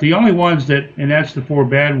 Correct. The only ones and that's the 4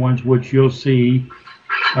 bad ones, which you'll see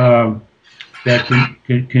that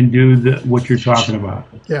can do what you're talking about.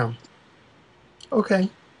 Yeah. Okay,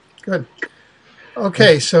 good.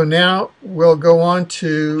 Okay, so now we'll go on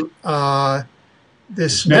to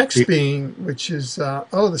this next being, which is,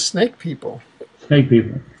 the snake people. Snake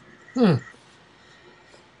people. They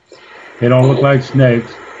don't look like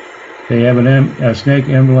snakes. They have a snake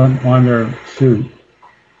emblem on their suit.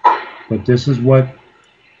 But this is what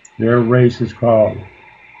their race is called.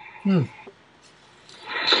 Do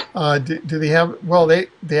they have, well,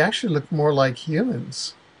 they actually look more like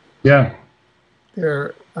humans. Yeah.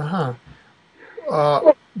 They're,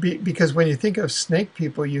 because when you think of snake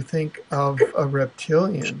people, you think of a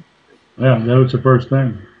reptilian. Yeah, that was the first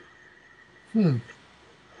thing.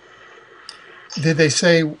 Did they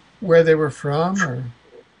say where they were from? Or?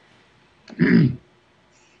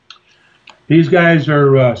 These guys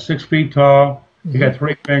are 6 feet tall. They got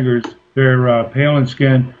 3 fingers. They're pale in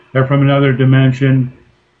skin. They're from another dimension.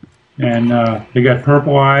 And they got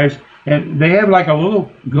purple eyes. And they have like a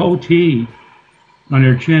little goatee on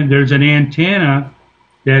their chin. There's an antenna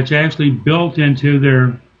that's actually built into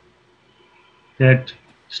that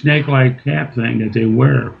snake-like cap thing that they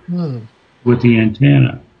wear with the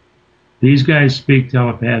antenna. These guys speak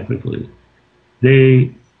telepathically.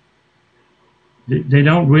 They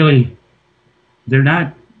don't really, they're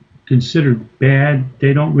not considered bad.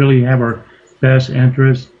 They don't really have our best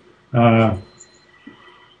interest, but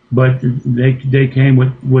they came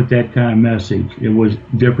with that kind of message. It was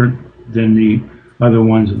different than the other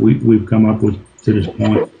ones we've come up with to this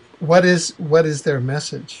point. What is their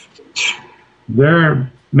message?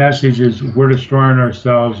 their message is we're destroying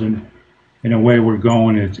ourselves, and in a way we're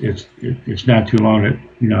going. It's not too long that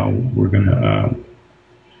we're going to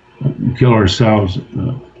kill ourselves.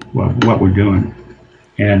 What we're doing,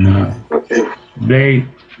 and they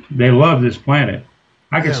love this planet.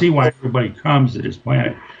 I can see why everybody comes to this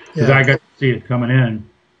planet, because I got to see it coming in.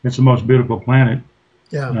 It's the most beautiful planet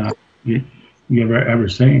you ever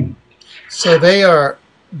seen. So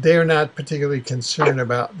they're not particularly concerned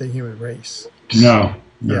about the human race. No.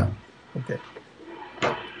 Yeah. Okay.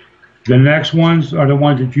 The next ones are the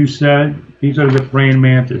ones that you said. These are the praying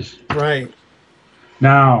mantis. Right.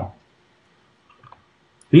 Now,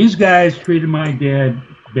 these guys treated my dad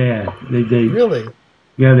bad. They really?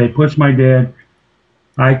 Yeah, they pushed my dad.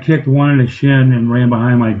 I kicked one in the shin and ran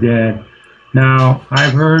behind my dad. Now,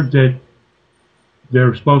 I've heard that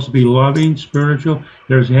they're supposed to be loving, spiritual.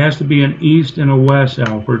 There has to be an east and a west,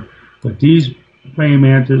 Alfred. But these praying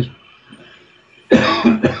mantis,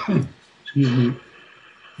 excuse me,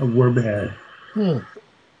 were bad.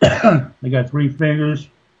 They got 3 fingers,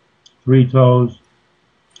 3 toes,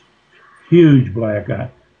 huge black eye.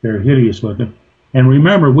 They're hideous looking. And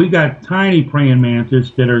remember, we got tiny praying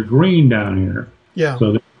mantis that are green down here. Yeah.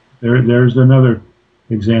 So there's another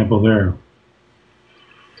example there.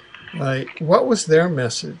 Right. What was their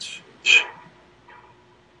message?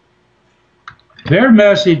 Their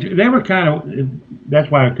message, they were kind of, that's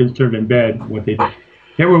why I considered them bad, what they did.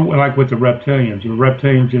 They were like with the reptilians. The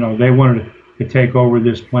reptilians, they wanted to take over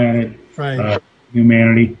this planet,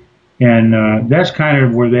 humanity. And that's kind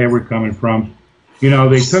of where they were coming from.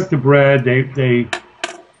 They took the bread. They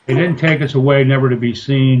didn't take us away, never to be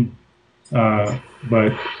seen.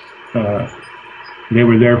 But they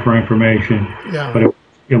were there for information. Yeah. But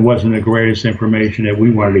it wasn't the greatest information that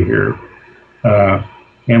we wanted to hear.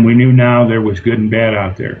 And we knew now there was good and bad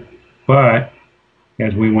out there. But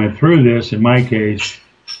as we went through this, in my case,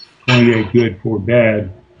 28 good, 4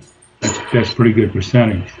 bad, that's a pretty good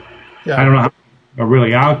percentage. Yeah. I don't know how are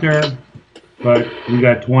really out there, but we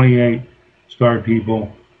got 28 star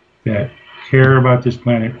people that care about this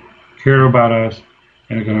planet, care about us,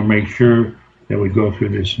 and are going to make sure that we go through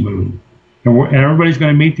this smooth. And everybody's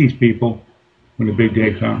going to meet these people when the big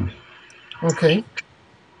day comes. Okay.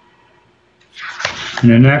 And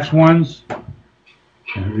the next ones,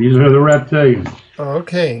 these are the reptilians.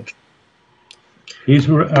 Okay. These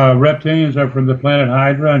reptilians are from the planet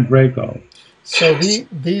Hydra and Draco. So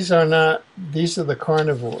these are the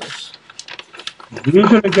carnivores.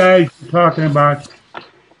 These are the guys you're talking about,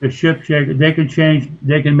 the ship shaker. They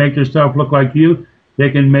can make themselves look like you. They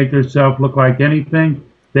can make themselves look like anything.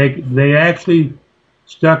 They actually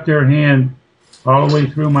stuck their hand all the way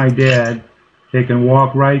through my dad. They can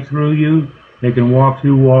walk right through you. They can walk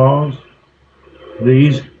through walls.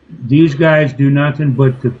 These guys do nothing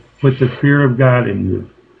but to put the fear of God in you.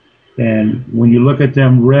 And when you look at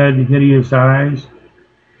them red, hideous eyes,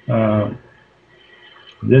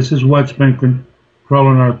 this is what's been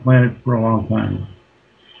controlling our planet for a long time.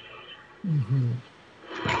 Mm-hmm.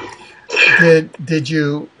 Did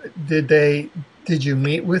you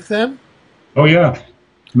meet with them? Oh yeah,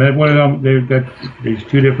 met one of them. They've got these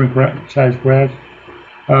 2 different size crafts.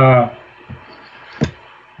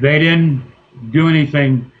 They didn't do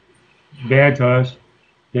anything bad to us.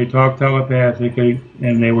 They talked telepathically,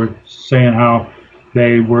 and they were saying how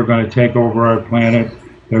they were going to take over our planet.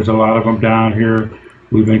 There's a lot of them down here.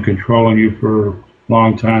 We've been controlling you for a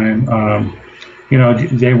long time.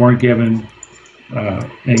 They weren't given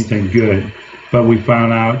anything good, but we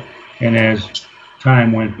found out, and as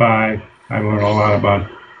time went by, I learned a lot about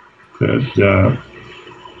the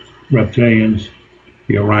reptilians,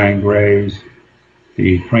 the Orion Greys,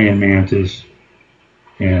 the praying mantis,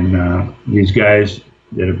 and these guys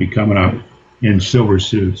that will be coming up in silver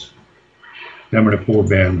suits. Them are the 4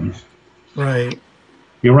 bad ones. Right.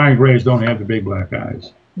 The Orion Greys don't have the big black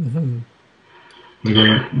eyes. Mm-hmm. You go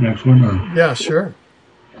to the next one? Or? Yeah, sure.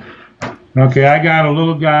 Okay, I got a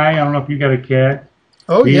little guy. I don't know if you got a cat.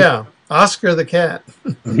 Oh, yeah. Oscar the cat.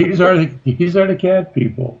 These are the cat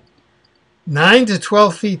people. 9 to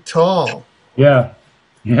 12 feet tall. Yeah.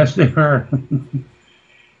 Yes, they are.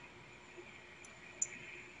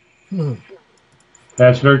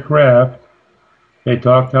 That's their craft. They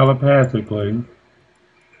talk telepathically.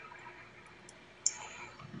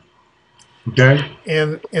 Okay.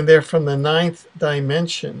 And they're from the 9th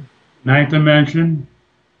dimension. 9th dimension,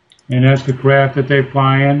 and that's the craft that they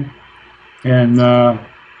fly in. And they're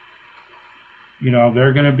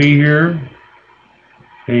going to be here.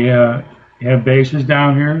 They have bases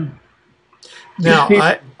down here. Now,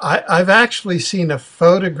 I've actually seen a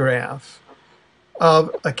photograph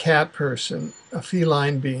of a cat person, a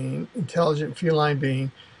feline being, intelligent feline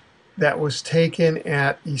being, that was taken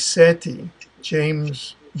at ESETI,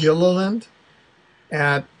 James Gilliland,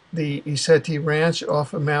 at the ESETI Ranch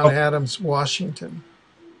off of Mount Oh, Adams, Washington.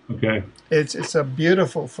 okay. It's a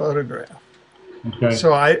beautiful photograph. Okay.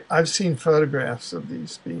 So I've seen photographs of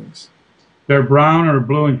these beings. They're brown or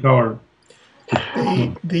blue in color.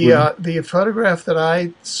 The photograph that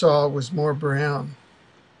I saw was more brown.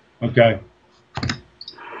 Okay. Want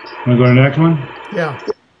to go to the next one? Yeah.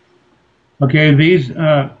 Okay, these,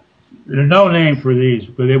 there's no name for these,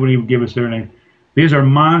 but they wouldn't even give us their name. These are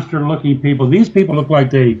monster-looking people. These people look like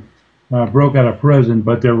they broke out of prison,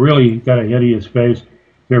 but they're really got a hideous face.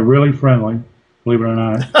 They're really friendly, believe it or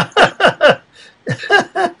not.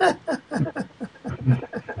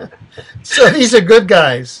 So these are good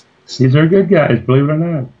guys. These are good guys, believe it or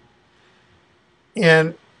not.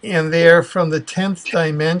 And they're from the 10th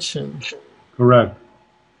dimension. Correct.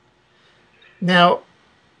 Now,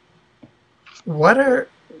 what are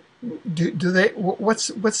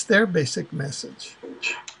what's their basic message?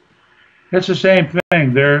 It's the same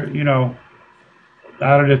thing. They're, you know,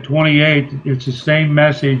 out of the 28, it's the same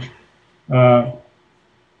message that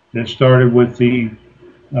started with the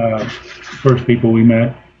first people we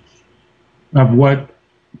met, of what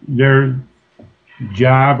their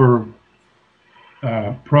job or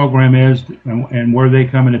program is, and where they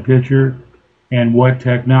come in the picture, and what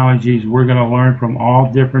technologies we're going to learn from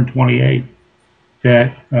all different 28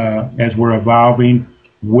 that as we're evolving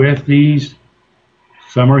with these.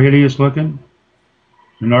 Some are hideous looking.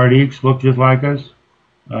 The Nordiques look just like us.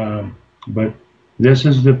 But this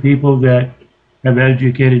is the people that have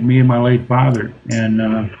educated me and my late father.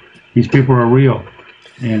 And these people are real.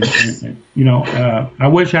 And you know, I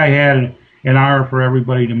wish I had an hour for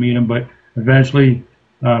everybody to meet them, but eventually,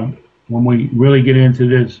 when we really get into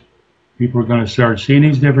this, people are going to start seeing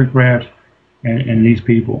these different crafts and these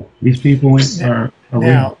people. These people are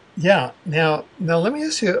real. Yeah. Now let me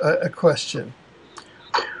ask you a question.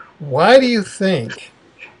 Why do you think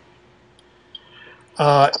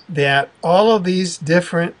that all of these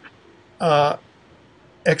different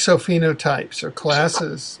exophenotypes or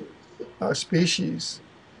classes or species,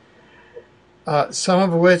 some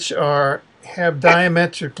of which have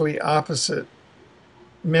diametrically opposite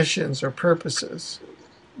missions or purposes,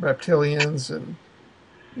 reptilians and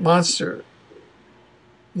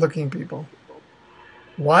monster-looking people,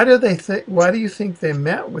 why do you think they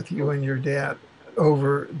met with you and your dad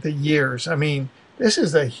over the years? I mean, this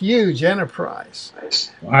is a huge enterprise.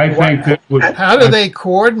 I think that was, how do they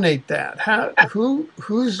coordinate that?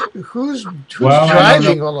 Who's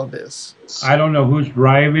driving all of this? I don't know who's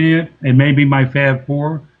driving it. It may be my Fab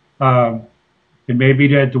Four. It may be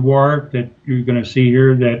that dwarf that you're going to see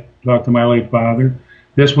here that talked to my late father.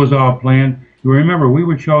 This was all planned. You remember, we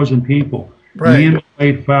were chosen people. Right. Me and my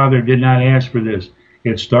late father did not ask for this.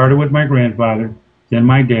 It started with my grandfather, then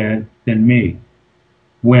my dad, then me.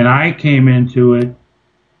 When I came into it,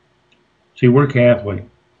 see, we're Catholic.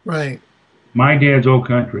 Right. My dad's old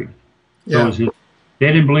country. Yeah. So they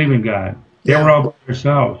didn't believe in God. They Yeah. were all by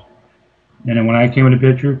themselves. And then when I came in the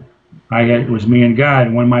picture, it was me and God.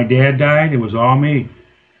 And when my dad died, it was all me.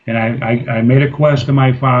 And I made a quest to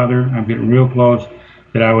my father. I'm getting real close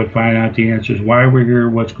that I would find out the answers, why we're here,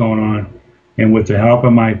 what's going on. And with the help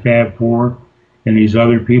of my Fab Four and these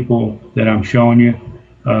other people that I'm showing you,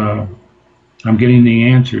 I'm getting the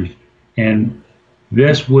answers. And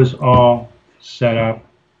this was all set up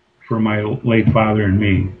for my late father and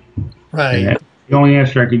me. Right. And that's the only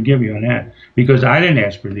answer I could give you on that. Because I didn't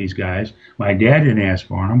ask for these guys. My dad didn't ask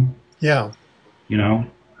for them. Yeah. You know,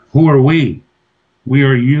 who are we? We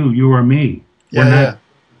are you. You are me. Yeah.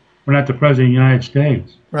 We're not the President of the United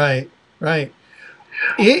States. Right. Right.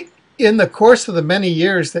 In the course of the many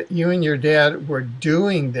years that you and your dad were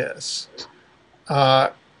doing this,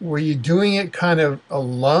 were you doing it kind of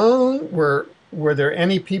alone? Were there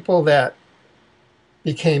any people that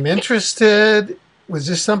became interested? Was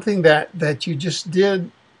this something that you just did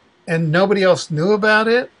and nobody else knew about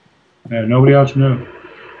it? Nobody else knew.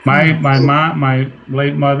 My mom, my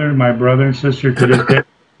late mother, my brother and sister to this day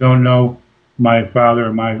don't know my father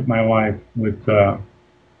or my life with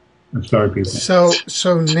Star People.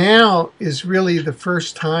 So now is really the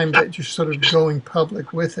first time that you're sort of going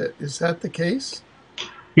public with it. Is that the case?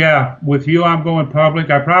 Yeah, with you, I'm going public.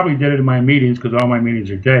 I probably did it in my meetings because all my meetings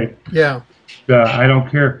are taped. Yeah. I don't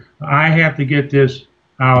care. I have to get this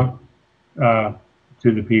out to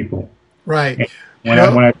the people. Right.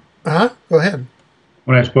 Go ahead.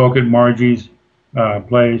 When I spoke at Margie's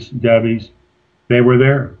place, Debbie's, they were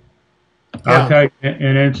there. Yeah. I'll tell you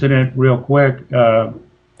an incident real quick.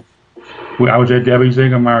 I was at Debbie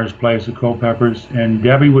Zingemeyer's place at Culpepper's, and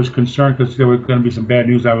Debbie was concerned because there was going to be some bad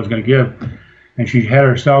news I was going to give. And she had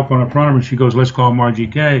her cell phone in front of her. She goes, let's call Margie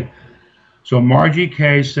K. So Margie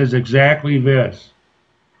K says exactly this.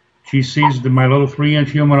 She sees my little 3-inch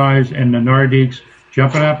human eyes and the Nordiques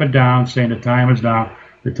jumping up and down, saying the time is now,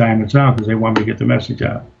 the time is now, because they want me to get the message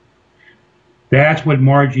out. That's what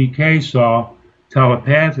Margie K saw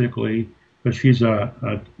telepathically, because she's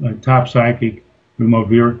a top psychic, remote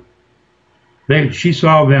viewer. She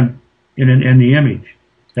saw them in the image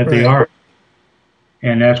that they are.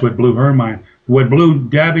 And that's what blew her mind. What blew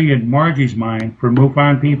Debbie and Margie's mind for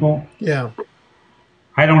MUFON people,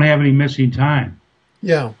 I don't have any missing time.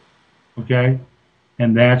 Okay?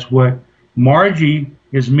 And that's what Margie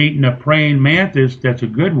is meeting a praying mantis. That's a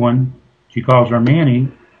good one. She calls her Manny.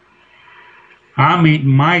 I'm meeting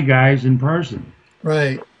my guys in person.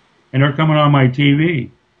 Right. And they're coming on my TV.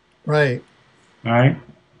 Right. All right?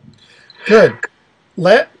 Good.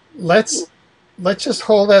 Let's just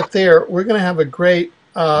hold that there. We're going to have a great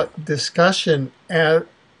discussion at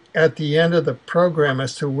the end of the program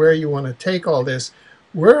as to where you want to take all this.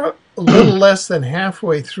 We're a little less than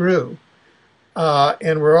halfway through,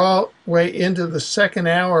 and we're all way into the second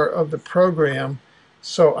hour of the program.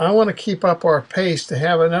 So I want to keep up our pace to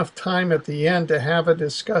have enough time at the end to have a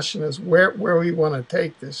discussion as where we want to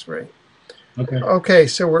take this, Ray. Okay. Okay,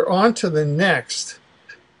 so we're on to the next.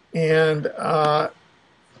 And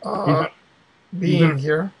being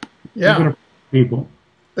here. Yeah. People.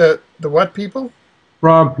 The what people?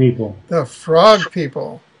 Frog people. The frog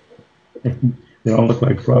people. They all look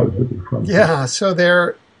like frogs, but they're frogs. Yeah, so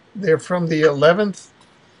they're from the 11th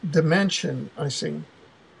dimension, I see.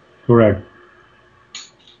 Correct.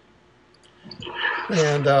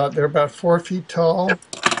 And they're about 4 feet tall.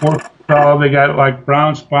 4 feet tall. They got like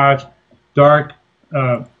brown spots, dark,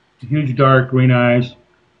 huge dark green eyes.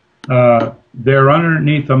 They're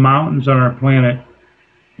underneath the mountains on our planet,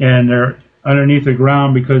 and they're underneath the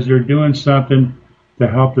ground because they're doing something to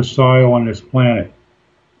help the soil on this planet.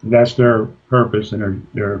 That's their purpose and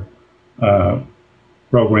their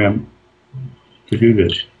program to do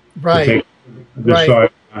this. Right. To take the soil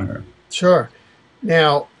on her. Sure.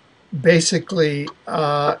 Now, basically,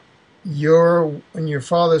 your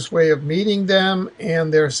father's way of meeting them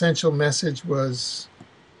and their essential message was...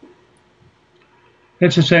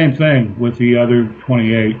 It's the same thing with the other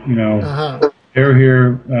 28, you know. They're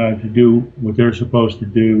here to do what they're supposed to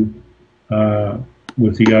do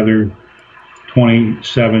with the other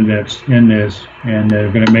 27 that's in this, and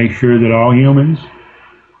they're going to make sure that all humans,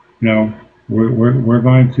 you know, we're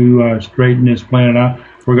going to straighten this planet out.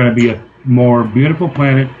 We're going to be a more beautiful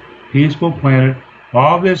planet, peaceful planet.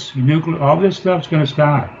 All this stuff's going to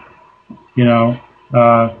stop, you know.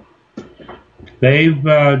 They've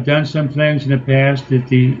done some things in the past that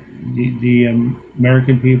the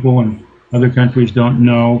American people and other countries don't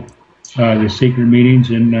know, the secret meetings,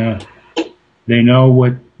 and they know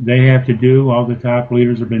what they have to do. All the top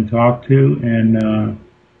leaders have been talked to, and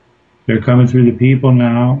they're coming through the people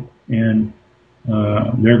now, and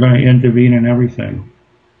they're going to intervene in everything.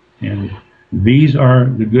 And these are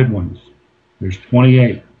the good ones. There's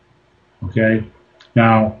 28. Okay?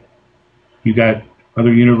 Now, you got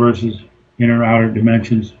other universes, inner, outer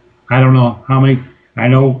dimensions. I don't know how many. I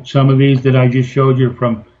know some of these that I just showed you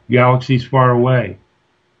from galaxies far away.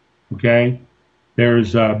 Okay?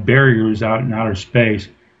 There's barriers out in outer space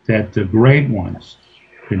that the great ones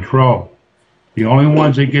control. The only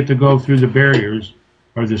ones that get to go through the barriers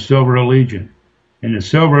are the Silver Legion. And the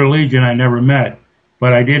Silver Legion I never met,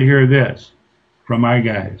 but I did hear this from my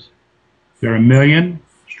guys. They're 1 million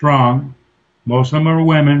strong. Most of them are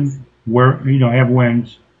women, have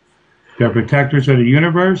wings. They're protectors of the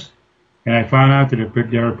universe, and I found out that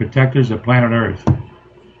they're protectors of planet Earth.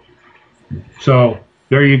 So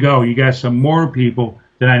there you go. You got some more people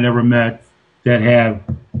that I never met that have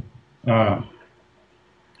a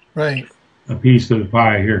piece of the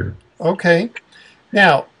pie here. Okay.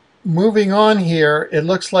 Now, moving on here, it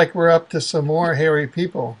looks like we're up to some more hairy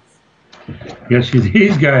people. Yes,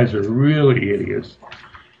 these guys are really idiots.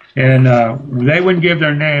 And they wouldn't give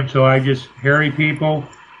their name, so I just, hairy people.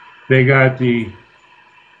 They got the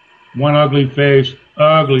one ugly face,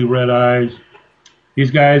 ugly red eyes.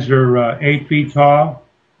 These guys are 8 feet tall.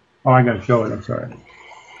 Oh, I got to show it. I'm sorry.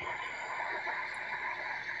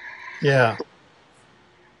 Yeah.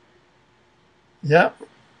 Yep.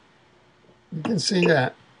 You can see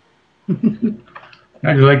that.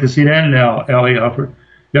 I'd like to see that in Ellie Alfred.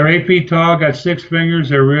 They're 8 feet tall, got 6 fingers.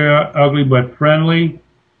 They're real ugly but friendly.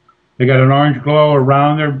 They got an orange glow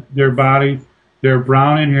around their body. They're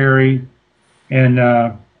brown and hairy, and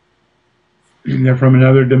They're from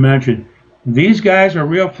another dimension. These guys are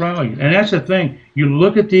real friendly, and that's the thing. You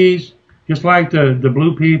look at these, just like the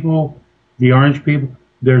blue people, the orange people.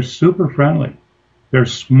 They're super friendly. They're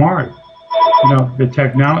smart. You know, the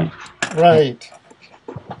technology. Right.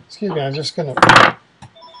 Excuse me. I'm just gonna.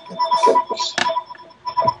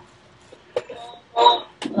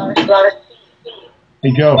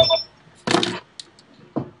 Hey, Joe.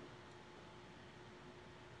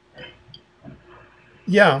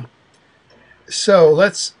 Yeah. So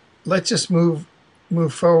let's just move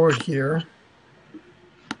forward here,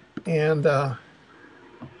 and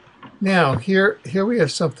now here we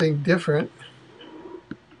have something different.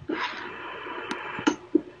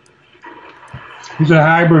 These are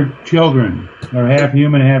hybrid children. They're half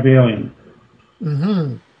human, half alien.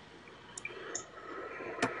 Mm-hmm.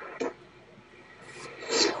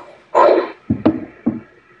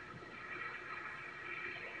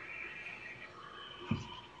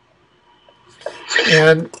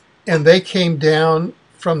 And they came down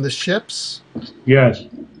from the ships? Yes.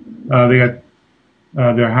 They got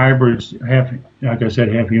they're hybrids, half, like I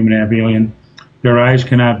said, half human, half alien. Their eyes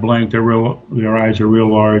cannot blink. Their eyes are real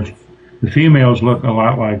large. The females look a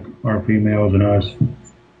lot like our females and us,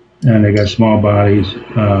 and they got small bodies,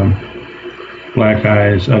 black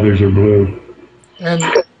eyes. Others are blue.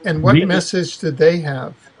 And what message did they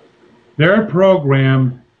have? Their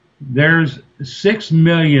program. There's 6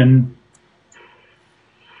 million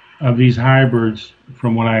of these hybrids,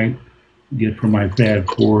 from what I get from my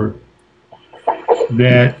FAD4,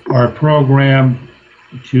 that are programmed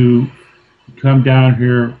to come down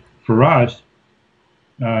here for us,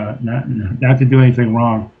 not to do anything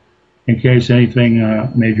wrong, in case anything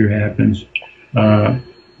major happens.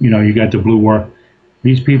 You know, you got the blue war.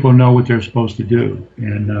 These people know what they're supposed to do,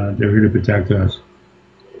 and they're here to protect us.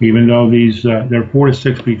 Even though these, they're 4 to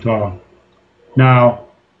 6 feet tall. Now,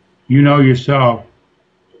 you know yourself,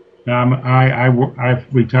 I've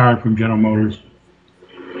retired from General Motors,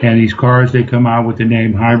 and these cars, they come out with the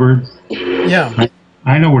name hybrid. Yeah.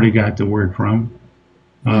 I know where they got the word from.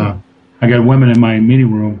 I got women in my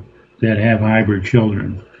meeting room that have hybrid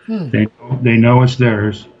children. They know it's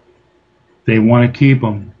theirs. They want to keep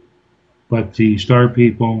them, but the star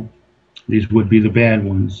people, these would be the bad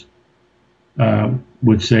ones,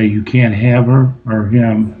 would say you can't have her or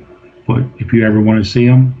him, but if you ever want to see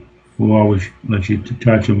them, we'll always let you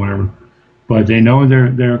touch them, whatever. But they know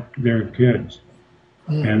they're kids,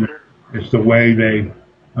 and it's the way they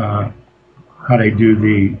how they do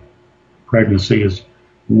the pregnancy is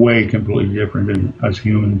way completely different than us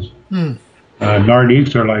humans.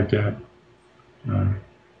 Nardiques are like that.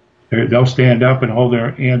 They'll stand up and hold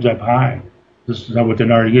their hands up high. This is what the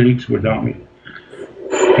Nardiques would tell me.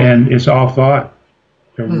 And it's all thought.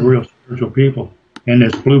 They're real spiritual people. And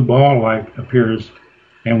this blue ball light appears,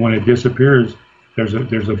 and when it disappears, there's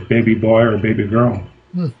a baby boy or a baby girl.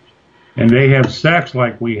 And they have sex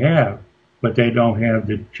like we have, but they don't have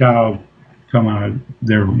the child come out of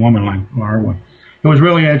their woman like our one. It was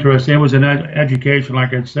really interesting. It was an education,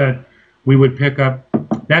 like I said. We would pick up.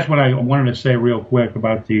 That's what I wanted to say real quick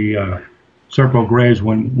about the Serpo Grays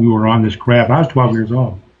when we were on this craft. I was 12 years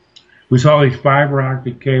old. We saw these fiber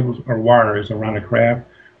optic cables or wires around a craft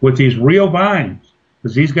with these real vines,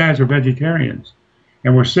 because these guys are vegetarians.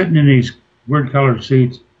 And we're sitting in these weird colored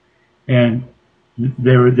seats, and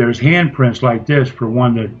there's handprints like this for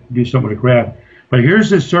one to do something with the craft. But here's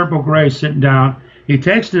this Serpo Gray sitting down. He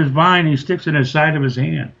takes this vine, he sticks it in the side of his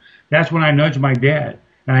hand. That's when I nudge my dad.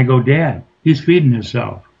 And I go, Dad, he's feeding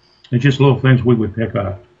himself. It's just little things we would pick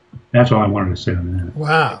up. That's all I wanted to say on that.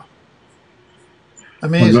 Wow.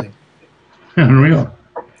 Amazing. Unreal.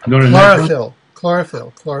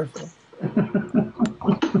 Chlorophyll.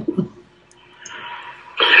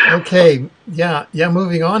 Okay, yeah,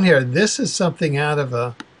 moving on here. This is something out of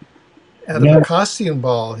a costume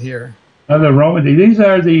ball here. The Roman, these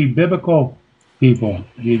are the biblical people,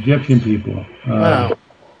 the Egyptian people. Wow.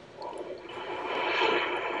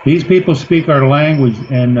 These people speak our language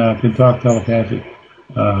and can talk telepathic.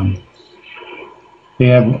 They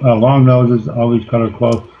have long noses, all these colored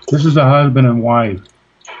clothes. This is a husband and wife,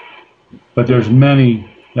 but there's many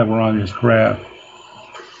that were on this craft.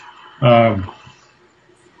 They're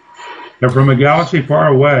from a galaxy far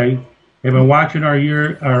away. They've been watching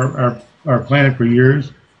our planet for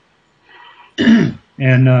years,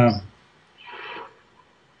 and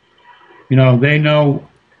you know, they know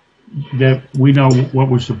that we know what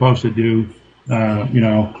we're supposed to do. You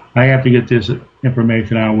know, I have to get this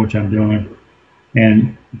information out, which I'm doing,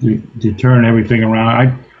 and to turn everything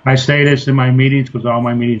around. I say this in my meetings because all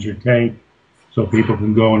my meetings are taped, so people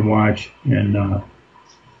can go and watch and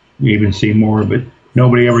even see more. But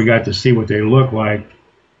nobody ever got to see what they look like.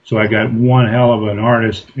 So I got one hell of an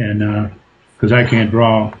artist, and because I can't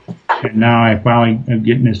draw, and now I finally am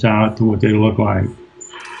getting this out to what they look like.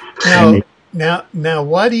 Now,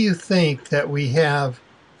 why do you think that we have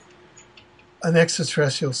an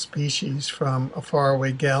extraterrestrial species from a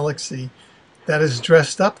faraway galaxy that is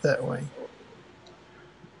dressed up that way?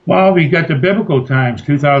 Well, we got the biblical times,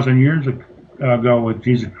 2,000 years ago with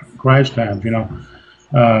Jesus Christ times. You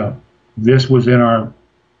know, this was in our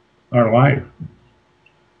life.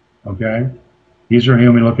 Okay, these are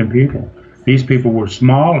human-looking people. These people were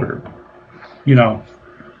smaller. You know,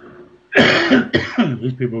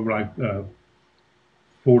 these people were like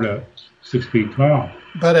 4 to 6 feet tall.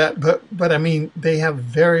 But I mean, they have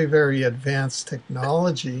very, very advanced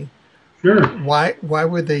technology. Sure. Why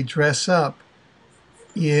would they dress up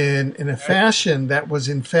in a fashion that was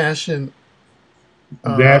in fashion?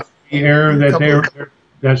 That's the era that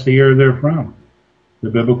that's the era they're from,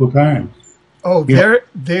 the biblical times. Oh,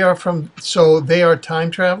 they are from. So they are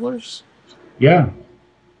time travelers. Yeah,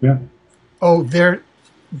 yeah. Oh, they're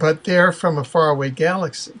from a faraway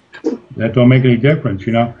galaxy. That don't make any difference,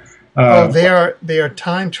 you know. They are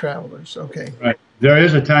time travelers. Okay. Right. There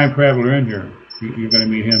is a time traveler in here. You're going to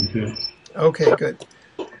meet him too. Okay, good.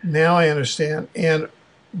 Now I understand. And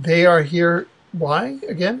they are here. Why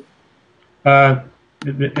again? In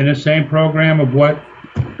the same program of what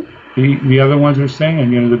the other ones are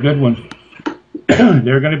saying. You know, the good ones.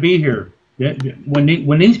 They're going to be here.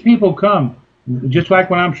 When these people come, just like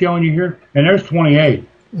when I'm showing you here, and there's 28.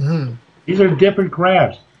 Mm-hmm. These are different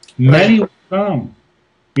crafts. Many will come,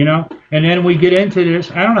 you know, and then we get into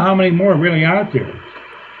this. I don't know how many more are really out there.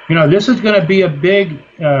 You know, this is going to be a big,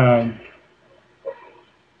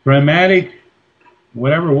 dramatic,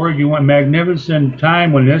 whatever word you want, magnificent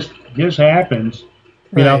time when this happens.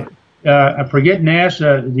 You know, forget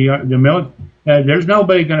NASA, the military. There's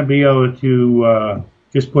nobody going to be able to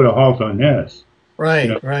just put a halt on this. Right,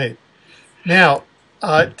 you know? Right. Now,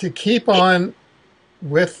 to keep on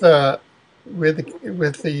with the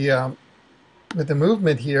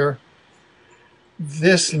movement here,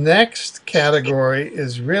 this next category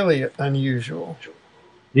is really unusual.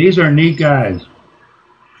 These are neat guys.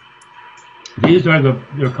 These are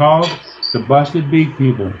they're called the busted beak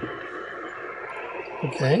people.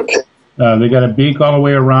 Okay. They got a beak all the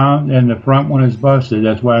way around, and the front one is busted.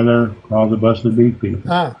 That's why they're called the busted beak people.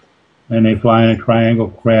 Ah. And they fly in a triangle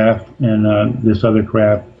craft, and this other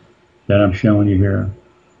craft that I'm showing you here.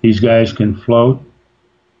 These guys can float.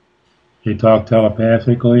 They talk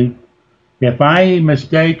telepathically. If I ain't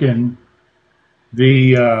mistaken,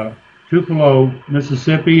 the Tupelo,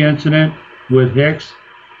 Mississippi incident with Hicks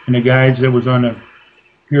and the guys that was on the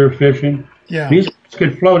pier fishing, these guys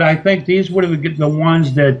could float. I think these would have the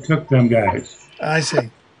ones that took them guys. I see.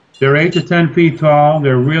 They're 8 to 10 feet tall.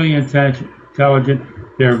 They're really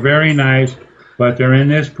intelligent. They're very nice, but they're in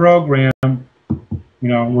this program. You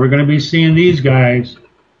know, we're going to be seeing these guys.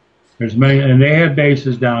 There's many, and they have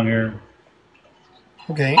bases down here.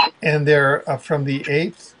 Okay, and they're from the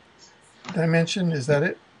 8th dimension. Is that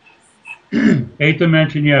it? 8th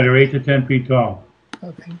dimension, yeah. They're 8 to 10 feet tall.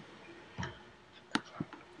 Okay.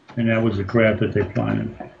 And that was the craft that they fly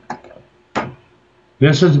in.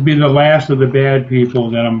 This is to be the last of the bad people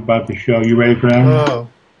that I'm about to show. You ready for them? Oh.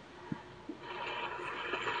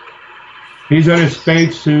 These are the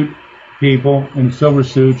spacesuit people in silver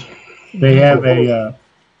suits. They have a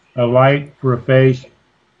light for a face.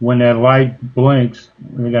 When that light blinks,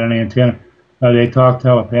 they got an antenna. They talk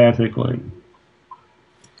telepathically.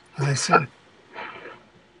 I see.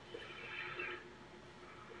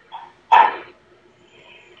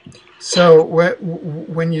 So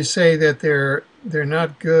when you say that they're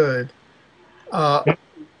not good,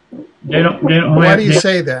 they don't. Why do you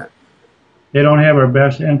say that? They don't have our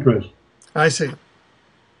best interest. I see.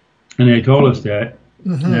 And they told us that.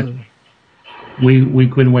 Mm-hmm. We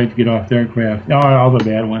couldn't wait to get off their craft. All the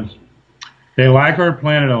bad ones. They like our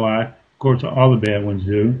planet a lot. Of course, all the bad ones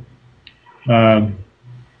do.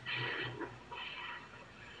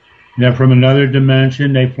 They're from another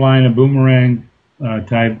dimension. They fly in a boomerang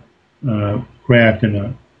type craft in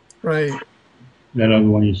a that other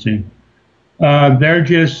one you see. They're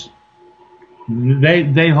just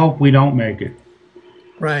they hope we don't make it.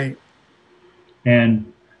 Right.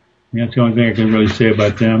 And that's the only thing I can really say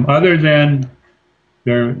about them, other than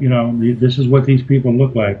they're, you know, this is what these people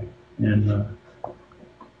look like. And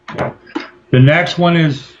the next one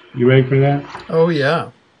is, you ready for that? Oh, yeah.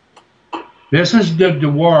 This is the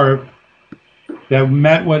dwarf that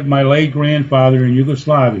met with my late grandfather in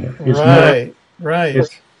Yugoslavia. It's right.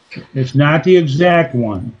 It's not the exact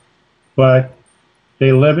one, but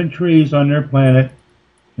they live in trees on their planet.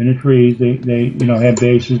 in the trees. They have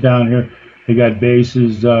bases down here. They got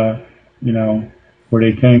bases, where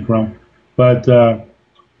they came from. But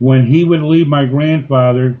when he would leave my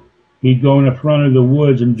grandfather, he'd go in the front of the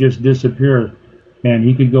woods and just disappear, and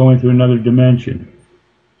he could go into another dimension.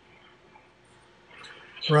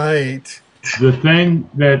 Right. The thing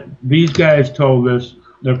that these guys told us,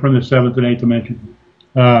 they're from the seventh and eighth dimension,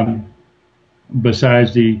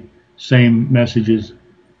 besides the same messages.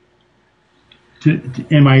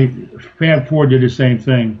 And my Fab Four did the same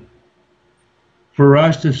thing. For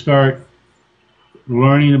us to start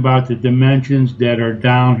learning about the dimensions that are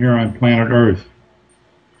down here on planet Earth,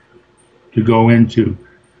 to go into,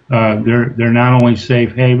 they're not only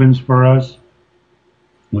safe havens for us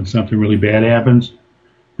when something really bad happens.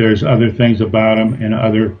 There's other things about them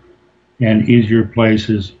and easier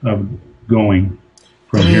places of going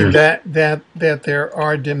from here. That there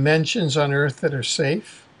are dimensions on Earth that are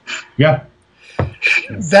safe. Yeah.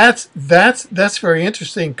 That's very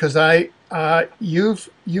interesting, because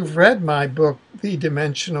you've read my book, The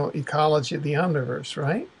Dimensional Ecology of the Omniverse,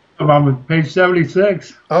 right? I'm on page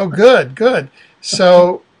 76. Oh, good.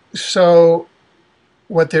 So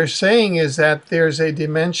what they're saying is that there's a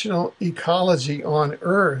dimensional ecology on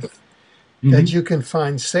Earth that you can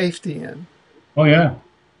find safety in. Oh, yeah.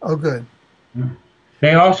 Oh, good. Yeah.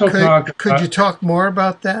 They also Could you talk more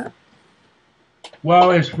about that?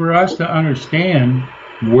 Well, it's for us to understand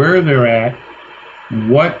where they're at,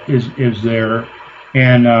 what is there,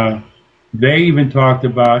 and they even talked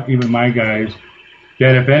about, even my guys,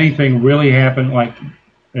 that if anything really happened, like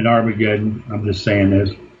in Armageddon, I'm just saying this,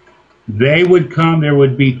 they would come, there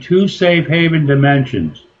would be two safe haven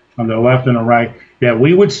dimensions on the left and the right that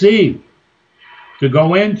we would see to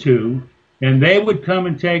go into, and they would come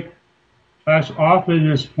and take us off of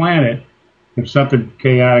this planet if something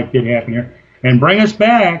chaotic did happen here and bring us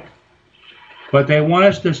back. But they want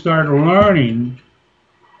us to start learning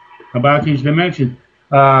about these dimensions.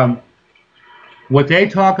 What they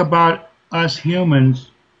talk about us humans,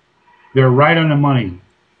 they're right on the money.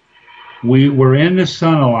 We're in the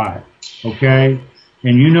sun a lot, okay?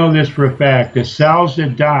 And you know this for a fact. The cells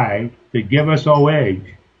that die, that give us old age,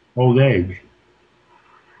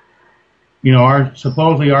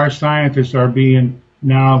 supposedly our scientists are being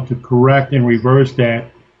now to correct and reverse that.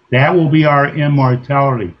 That will be our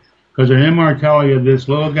immortality. Because the immortality of this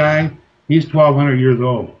little guy, he's 1,200 years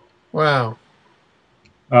old. Wow.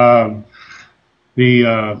 The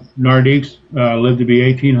Nordiques lived to be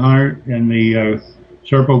 1,800, and the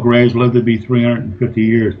Serpo Greys lived to be 350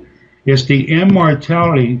 years. It's the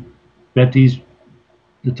immortality that the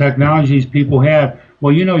technologies people have.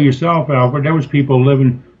 Well, you know yourself, Alfred, there was people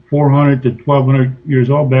living 400 to 1,200 years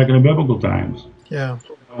old back in the biblical times. Yeah.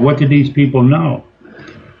 What did these people know?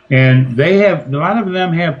 And a lot of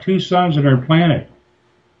them have two suns on their planet,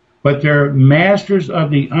 but they're masters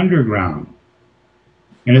of the underground.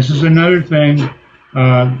 And this is another thing,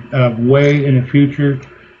 a way in the future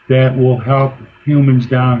that will help humans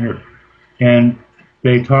down here. And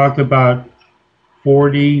they talked about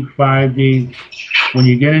 4D, 5D. When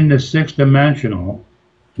you get into sixth dimensional,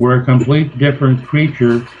 we're a complete different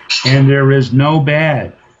creature, and there is no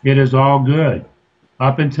bad. It is all good.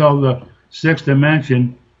 Up until the sixth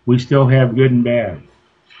dimension, we still have good and bad.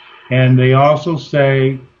 And they also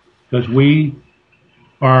say, because we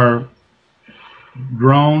are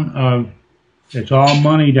grown of, it's all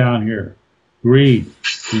money down here, greed,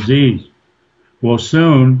 disease. Well,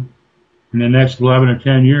 soon, in the next 11 or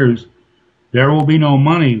 10 years, there will be no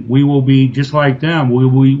money. We will be just like them. We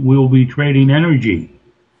will be trading energy.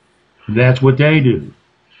 That's what they do.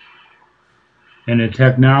 And the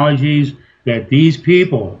technologies that these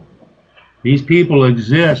people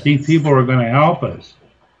exist, these people are going to help us.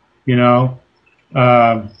 It's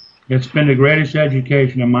been the greatest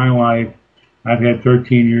education of my life. I've had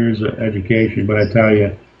 13 years of education, but I tell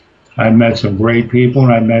you, I've met some great people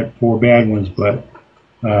and I've met 4 bad ones, but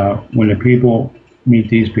when the people meet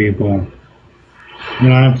these people, you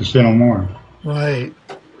don't have to say no more. Right.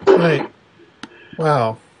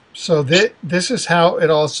 Wow. So this is how it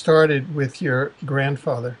all started with your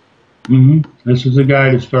grandfather. This is the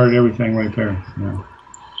guy that started everything right there. Yeah.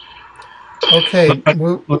 Okay.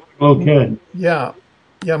 Little kid. Yeah.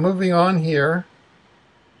 Moving on here.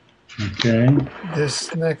 Okay.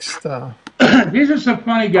 This next. These are some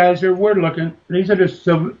funny guys. They're weird looking. These are the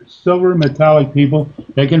silver metallic people.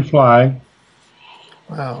 They can fly.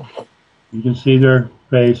 Wow. You can see their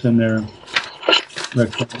face and their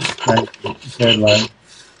headlight.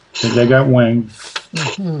 Because they got wings.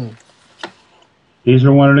 These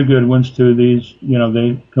are one of the good ones too. These,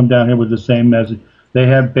 they come down here with the same message. They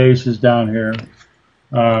have bases down here.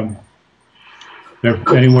 They're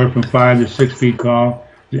anywhere from 5 to 6 feet tall,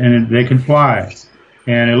 and they can fly.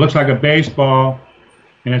 And it looks like a baseball,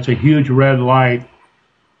 and it's a huge red light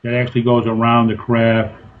that actually goes around the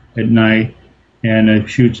craft at night, and it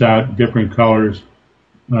shoots out different colors.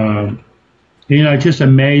 You know, it's just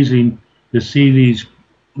amazing to see these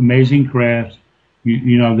amazing crafts.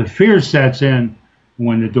 You know, the fear sets in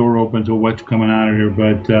when the door opens of what's coming out of here,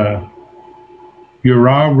 but you're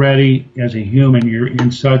already, as a human, you're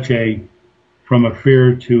in such a, from a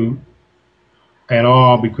fear to at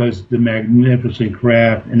all, because the magnificent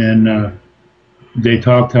craft, and then they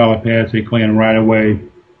talk telepathically, and right away,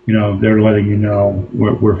 you know, they're letting you know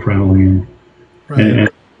we're friendly, and, Right. and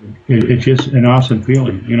it's just an awesome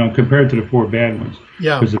feeling, you know, compared to the 4 bad ones.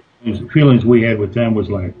 Yeah. Because the feelings we had with them was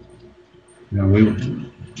like, you know,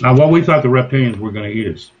 we thought the reptilians were going to eat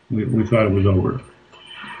us. We thought it was over.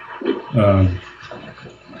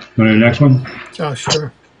 Go to the next one. Oh,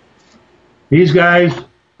 sure. These guys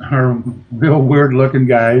are real weird looking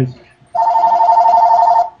guys.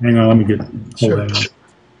 Hang on, let me hold Sure. that on.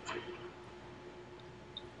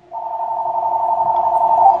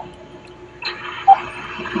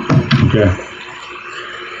 Okay.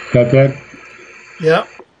 Got that? Yep.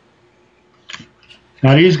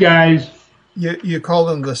 Now these guys, You call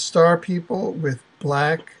them the star people with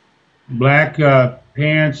black. black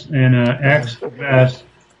pants and X vest.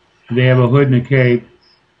 They have a hood and a cape.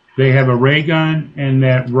 They have a ray gun and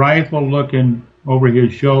that rifle looking over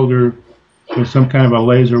his shoulder with some kind of a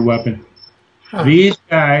laser weapon. Huh. These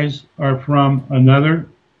guys are from another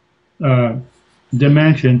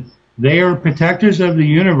dimension. They are protectors of the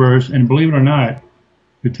universe, and believe it or not,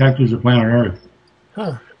 protectors of planet Earth.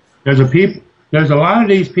 Huh. There's a lot of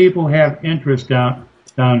these people have interest down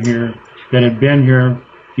here that have been here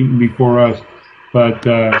even before us. But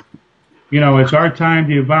you know, it's our time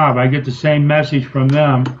to evolve. I get the same message from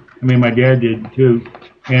them. I mean, my dad did too.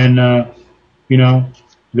 And you know,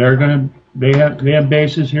 they have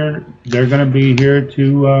bases here. They're gonna be here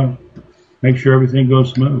to make sure everything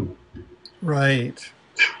goes smooth. Right.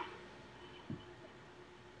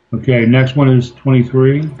 Okay, next one is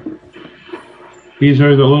 23. These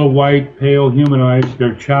are the little white, pale humanoids.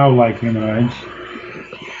 They're childlike humanoids.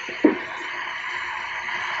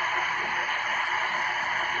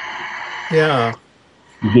 Yeah.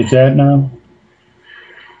 You get that now?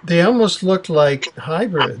 They almost look like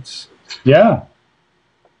hybrids. Yeah.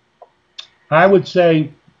 I would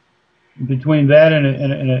say between that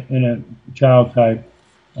and a child type,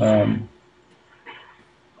 of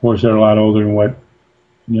course, they're a lot older than what,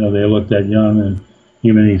 you know, they look that young, and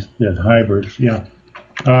even these hybrids, yeah.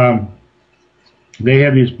 They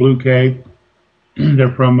have these blue cape.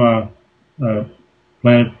 They're from a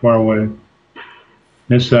planet far away.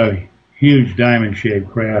 This huge diamond-shaped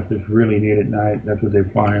craft is really neat at night. That's what they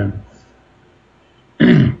fly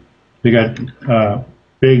in. They got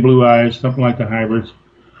big blue eyes, something like the hybrids,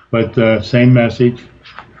 but same message,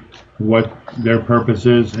 what their purpose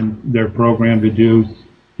is and their program to do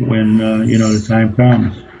when, you know, the time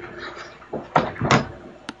comes.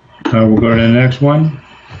 We'll go to the next one.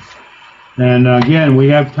 And again, we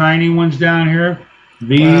have tiny ones down here.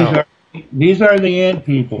 These are the ant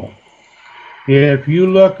people. If you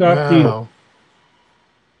look up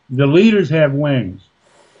the leaders have wings.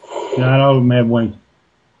 Not all of them have wings.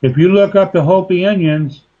 If you look up the Hopi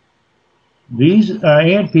Indians, these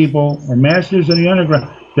ant people are masters of the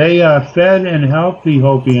underground. They fed and helped the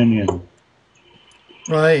Hopi Indians.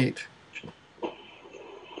 Right.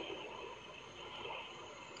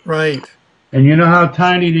 Right. And you know how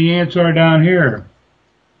tiny the ants are down here.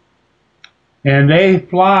 And they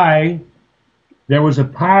fly. There was a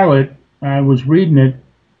pilot, I was reading it,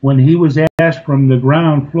 when he was asked from the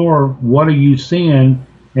ground floor, what are you seeing?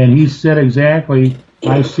 And he said exactly,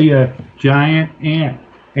 I see a giant ant.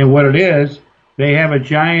 And what it is, they have a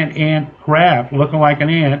giant ant craft looking like an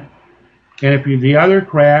ant. And if you, the other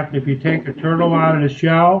craft, if you take a turtle out of the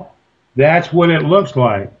shell, that's what it looks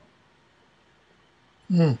like.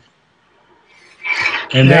 Hmm.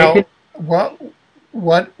 And now, they can,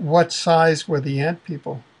 what size were the ant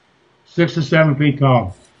people? 6 to 7 feet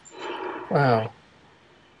tall. Wow.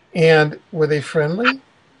 And were they friendly?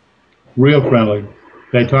 Real friendly.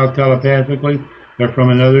 They talk telepathically. They're from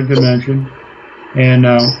another dimension. And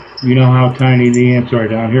you know how tiny the ants are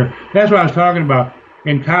down here. That's what I was talking about.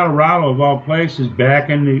 In Colorado, of all places, back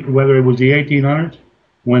in the, whether it was the 1800s,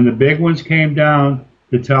 when the big ones came down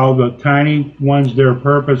to tell the tiny ones their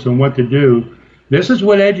purpose and what to do, this is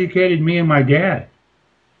what educated me and my dad.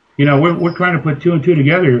 You know, we're trying to put 2 and 2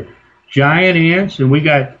 together. Giant ants, and we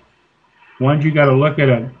got ones you got to look at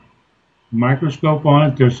a microscope on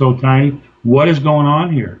it. They're so tiny. What is going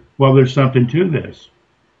on here? well, there's something to this.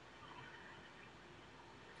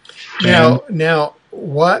 Now,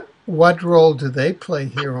 what role do they play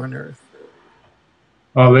here on Earth?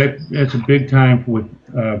 Oh, it's a big time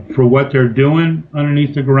for what they're doing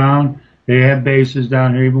underneath the ground. They have bases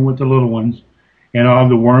down here, even with the little ones, and all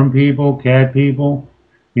the worm people, cat people.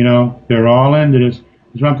 You know, they're all into this.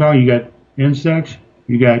 That's what I'm talking. You got insects.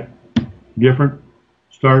 You got different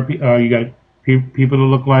you got people that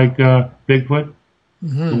look like Bigfoot,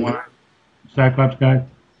 the one Cyclops guy,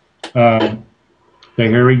 the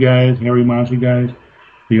hairy guys, hairy mousy guys,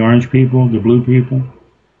 the orange people, the blue people.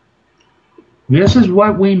 This is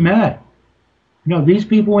what we met. You know, these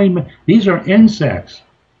people we met, these are insects,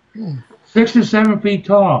 6 to 7 feet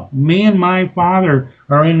tall. Me and my father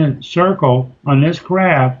are in a circle on this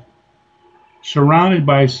craft, surrounded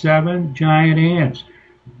by 7 giant ants.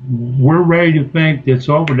 We're ready to think it's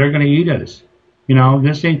over. They're going to eat us. You know,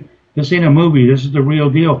 this ain't a movie. This is the real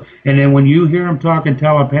deal. And then when you hear them talking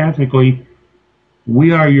telepathically,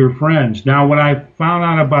 we are your friends. Now, what I found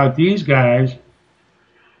out about these guys,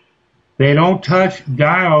 they don't touch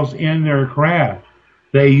dials in their craft.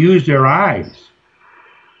 They use their eyes.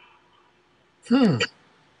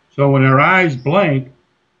 So when their eyes blink,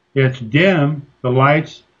 it's dim. The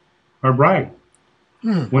lights are bright.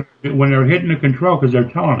 When they're hitting the control, because they're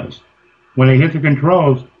telling us, when they hit the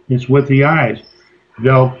controls, it's with the eyes.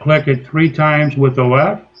 They'll click it 3 times with the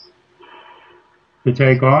left to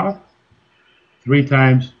take off, 3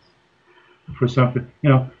 times for something. You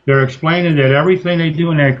know, they're explaining that everything they do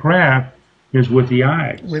in that craft is with the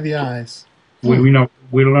eyes. With the eyes. We learned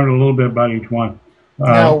a little bit about each one.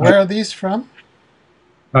 Now, where are these from?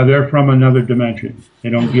 They're from another dimension. They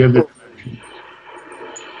don't give the dimension.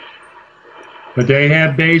 But they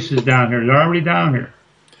have bases down here. They're already down here.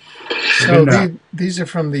 So these are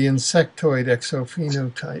from the insectoid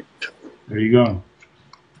exophenotype. There you go.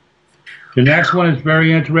 The next one is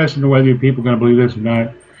very interesting to whether you people are going to believe this or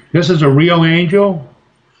not. This is a real angel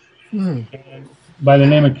by the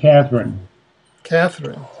name of Catherine.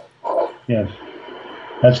 Catherine. Yes.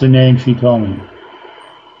 That's the name she told me.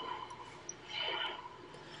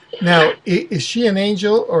 Now, is she an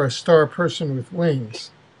angel or a star person with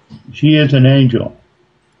wings? She is an angel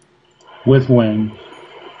with wings.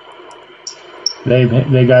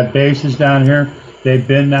 They got bases down here. They've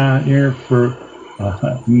been down here for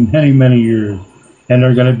many, many years, and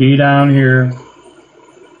they're going to be down here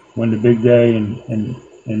when the big day and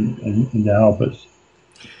to help us.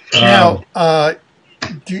 Now,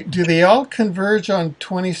 do they all converge on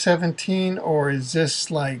 2017, or is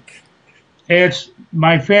this like? It's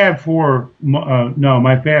my Fab Four. No,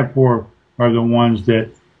 my Fab Four are the ones that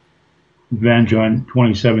venge on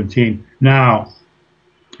 2017. Now,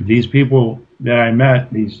 these people that I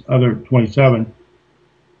met, these other 27,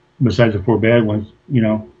 besides the 4 bad ones, you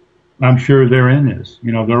know, I'm sure they're in this.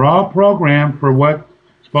 You know, they're all programmed for what's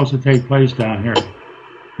supposed to take place down here.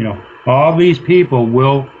 You know, all these people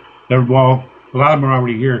well, a lot of them are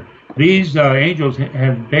already here. These angels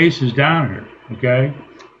have bases down here, okay?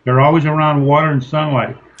 They're always around water and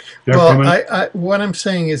sunlight. Well, what I'm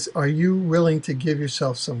saying is, are you willing to give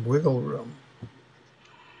yourself some wiggle room?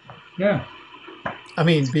 Yeah. I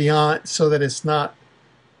mean, beyond, so that it's not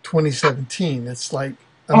 2017. It's like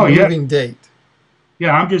a moving date.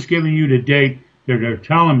 Yeah, I'm just giving you the date that they're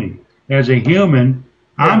telling me. As a human,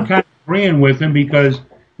 I'm kind of agreeing with them because,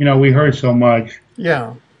 you know, we heard so much.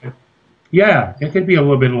 Yeah. Yeah, it could be a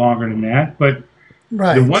little bit longer than that, but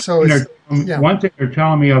right. One thing they're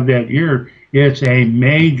telling me of that year, it's a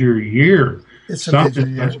major year. It's a major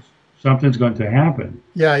year. Something's going to happen.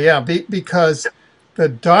 Yeah. Because the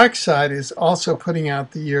dark side is also putting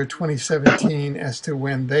out the year 2017 as to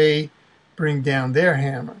when they bring down their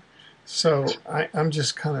hammer. So I'm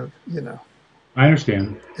just kind of, you know. I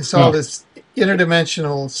understand. It's all this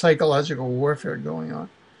interdimensional psychological warfare going on.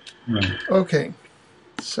 Right. Okay.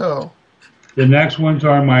 So. The next ones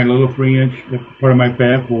are my little 3-inch, part of my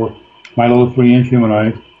Fab Four, my little 3-inch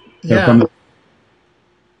humanoids. They're from the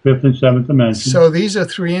 5th and 7th dimension. So these are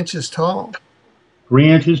 3 inches tall. 3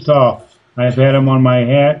 inches tall. I've had them on my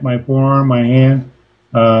hat, my forearm, my hand.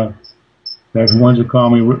 There's ones that call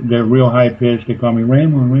me, they're real high pitched. They call me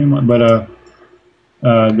Raymond. But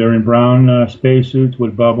they're in brown spacesuits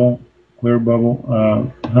with clear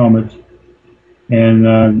bubble helmets.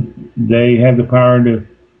 And they have the power to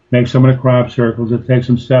make some of the crop circles. It takes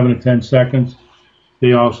them 7 to 10 seconds.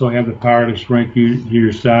 They also have the power to shrink you to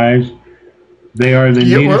your size. They are the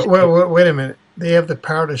neatest. Wait a minute. They have the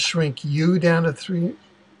power to shrink you down to 3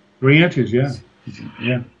 inches, yeah.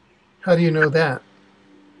 Yeah. How do you know that?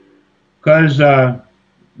 Because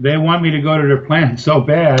they want me to go to their planet so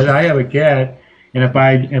bad. I have a cat, And if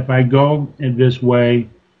I go in this way,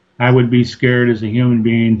 I would be scared as a human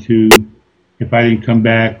being to, if I didn't come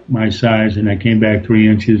back my size and I came back 3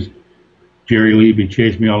 inches, Jerry Lee would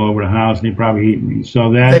chase me all over the house and he'd probably eat me.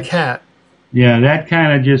 So that, The cat. yeah, that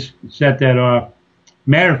kind of just set that off.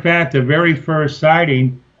 Matter of fact, the very first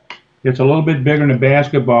sighting, it's a little bit bigger than a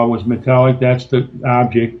basketball, was metallic. That's the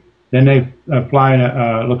object. Then they fly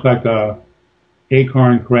in look like a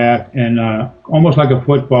acorn craft and almost like a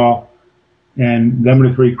football. And them are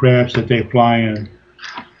the 3 crafts that they fly in.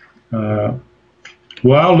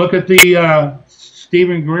 Well, look at the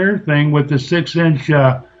Stephen Greer thing with the 6-inch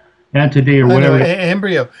entity or whatever.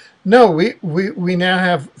 Embryo. No, we now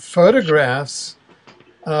have photographs.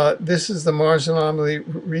 This is the Mars Anomaly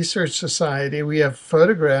Research Society. We have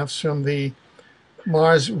photographs from the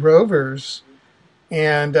Mars rovers,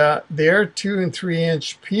 and they're 2 and 3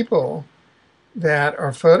 inch people that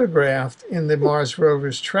are photographed in the Mars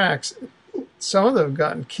rovers tracks. Some of them have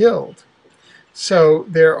gotten killed. So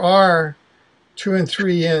there are 2 and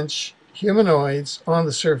 3 inch humanoids on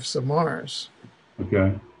the surface of Mars.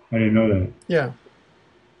 Okay, I didn't know that. Yeah.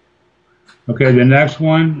 Okay, the next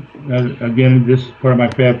one, again, this is part of my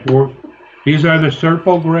Fab 4. These are the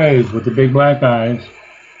Serpo Grays with the big black eyes.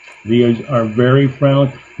 These are very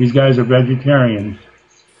friendly. These guys are vegetarians.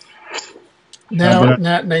 Now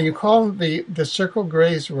you call them the Circle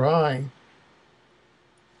Grays rye.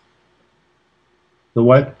 The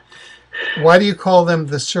what? Why do you call them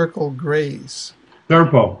the Circle Grays?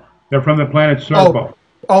 Serpo. They're from the planet Serpo.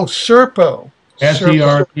 Oh, Serpo.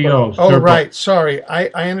 S-E-R-P-O. Oh, right. Sorry.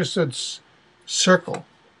 I understood circle.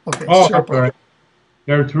 Okay, oh, Serpo. Right.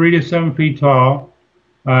 They're 3 to 7 feet tall.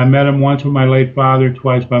 I met them once with my late father,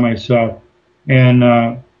 twice by myself. And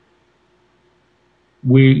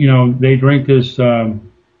they drink this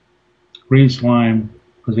green slime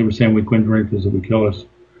because they were saying we couldn't drink this, it would kill us.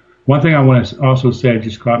 One thing I want to also say,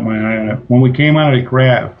 just caught my eye on it. When we came out of the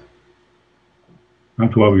craft, I'm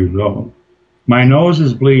 12 years old. My nose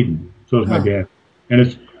is bleeding, so is my dad. And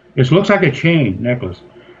it looks like a chain necklace.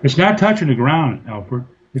 It's not touching the ground, Alfred.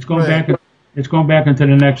 It's going back. It's going back into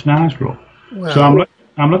the next nostril. Wow. So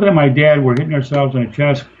I'm looking at my dad. We're hitting ourselves in the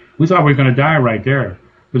chest. We thought we were going to die right there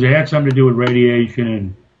because it had something to do with radiation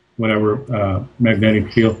and whatever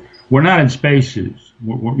magnetic field. We're not in spacesuits.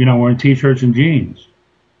 We're in t-shirts and jeans.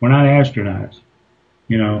 We're not astronauts.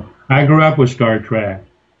 I grew up with Star Trek.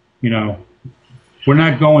 We're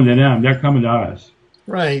not going to them. They're coming to us.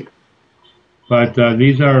 Right. But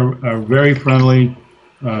these are very friendly.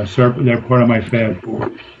 They're part of my Fab 4. I'm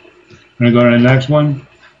going to go to the next one.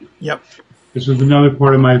 Yep. This is another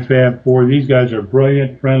part of my Fab 4. These guys are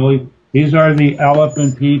brilliant, friendly. These are the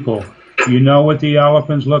elephant people. You know what the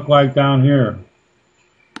elephants look like down here?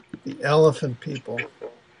 The elephant people.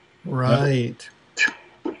 Right.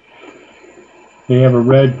 They have a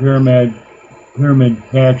red pyramid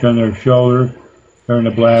patch on their shoulder. They're in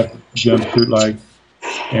a black jumpsuit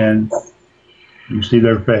and you see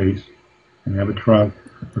their face. And they have a trunk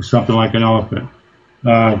or something like an elephant.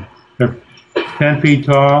 They're 10 feet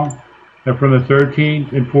tall. They're from the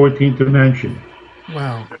 13th and 14th dimension.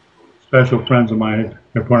 Wow. Special friends of mine.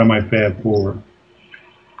 They're part of my Fab 4.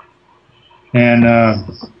 And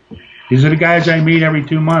these are the guys I meet every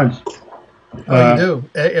 2 months. Oh, you do?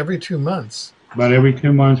 Every 2 months? About every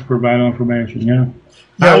 2 months for vital information, yeah.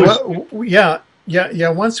 Yeah.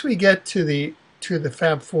 Once we get to the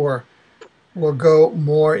Fab 4, we'll go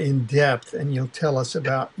more in depth, and you'll tell us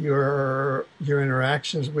about your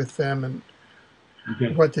interactions with them and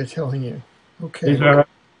what they're telling you. Okay. These are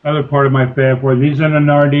other part of my Fab 4. These are the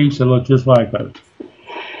Nardiques that look just like us.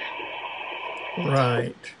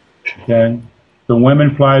 Right. Okay. The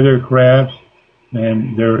women fly their crafts,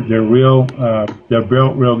 and they're real. They're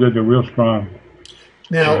built real good. They're real strong.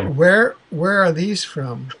 Now, where are these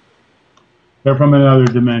from? They're from another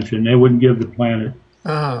dimension. They wouldn't give the planet.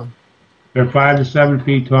 They're 5 to 7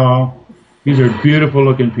 feet tall. These are beautiful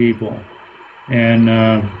looking people. And,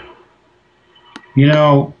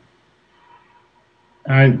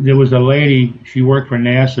 there was a lady, she worked for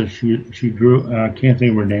NASA. She drew, I can't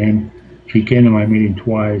think of her name. She came to my meeting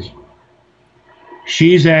twice.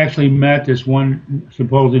 She's actually met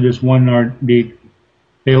supposedly this one Nardique.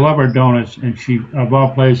 They love her donuts, and of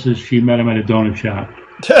all places, she met him at a donut shop.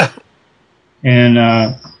 And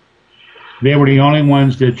they were the only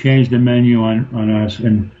ones that changed the menu on us.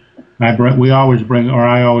 And I always bring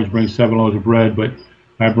 7 loaves of bread, but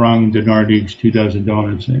I brought the Nardiques 2 dozen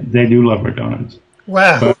donuts. They do love our donuts.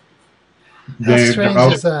 Wow. How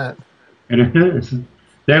strange is that? It is.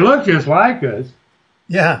 They look just like us.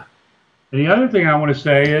 Yeah. And the other thing I want to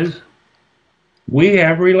say is we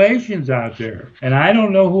have relations out there. And I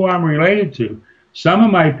don't know who I'm related to. Some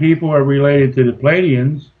of my people are related to the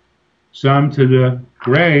Pleiadians, some to the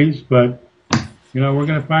Greys, but we're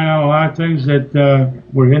going to find out a lot of things that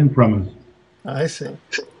were hidden from us. I see.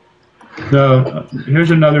 So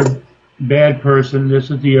here's another bad person.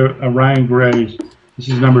 This is the Orion Greys. This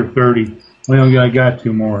is number 30. Well, I got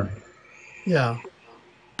two more. Yeah.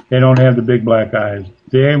 They don't have the big black eyes.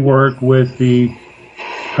 They work with the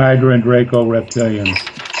Hydra and Draco reptilians.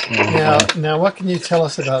 And, now, what can you tell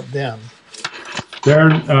us about them? They're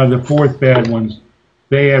the fourth bad ones.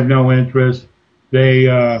 They have no interest. They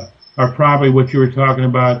are probably what you were talking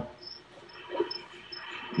about,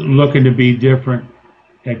 looking to be different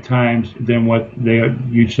at times than what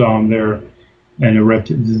you saw them there. And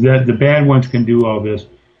the bad ones can do all this.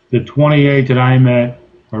 The 28 that I met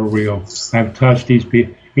are real. I've touched these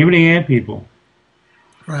people, even the ant people.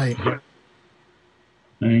 Right. I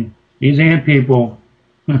mean, these ant people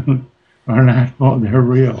are not, they're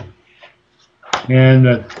real. And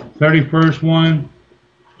the 31st one,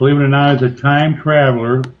 believe it or not, is a time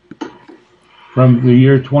traveler from the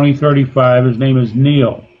year 2035. His name is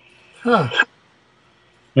Neil. Huh.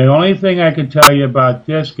 The only thing I can tell you about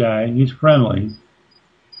this guy, he's friendly,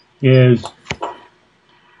 is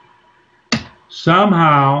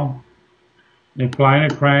somehow they fly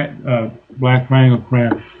in a black triangle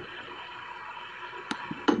craft,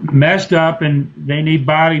 messed up, and they need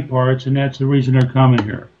body parts, and that's the reason they're coming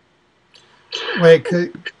here. Wait,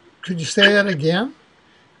 could you say that again?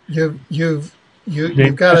 You've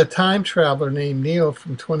got a time traveler named Neil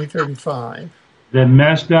from 2035. That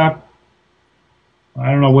messed up. I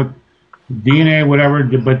don't know what DNA, whatever,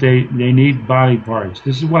 but they need body parts.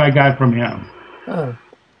 This is what I got from him. Oh.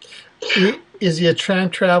 Is he a time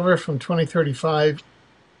traveler from 2035?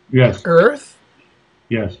 Yes. Earth?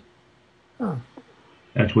 Yes. Oh.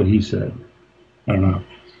 That's what he said. I don't know.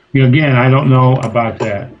 Again, I don't know about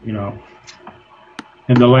that,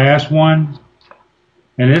 And the last one,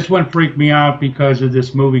 and this one freaked me out because of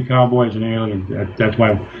this movie, Cowboys and Aliens. That's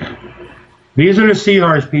why. These are the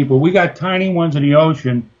seahorse people. We got tiny ones in the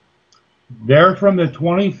ocean. They're from the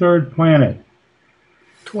 23rd planet.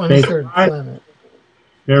 23rd planet.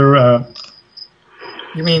 They're.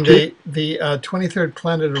 You mean the 23rd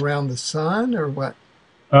planet around the sun, or what?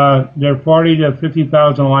 They're 40 to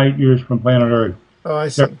 50,000 light years from planet Earth. Oh, I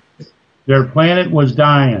see. Their planet was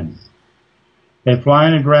dying. They fly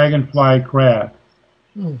in a dragonfly craft.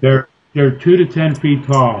 Hmm. They're 2 to 10 feet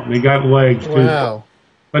tall. They got legs too. Wow.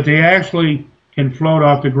 But they actually can float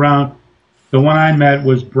off the ground. The one I met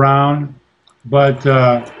was brown, but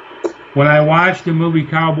when I watched the movie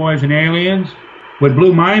Cowboys and Aliens, what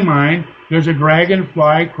blew my mind, there's a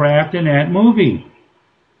dragonfly craft in that movie.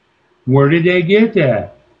 Where did they get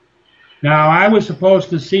that? Now, I was supposed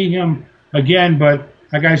to see him again, but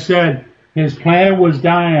like I said, his planet was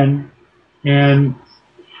dying, and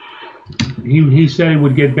he said he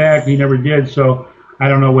would get back. He never did, so I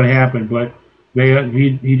don't know what happened, but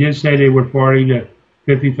he did say they were 40 to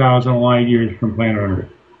 50,000 light years from planet Earth.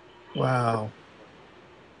 Wow.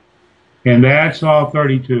 And that's all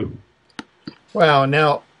 32. Wow.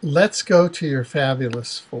 Now, let's go to your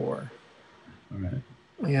fabulous four. All right.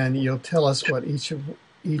 And you'll tell us what each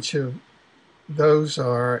of those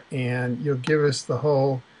are, and you'll give us the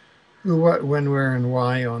whole who, what, when, where, and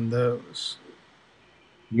why on those.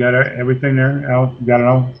 You got everything there, Al? You got it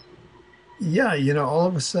all? Yeah, all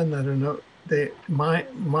of a sudden, I don't know.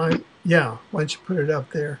 Yeah, why don't you put it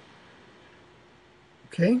up there?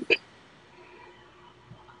 Okay?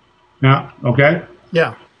 Now, okay?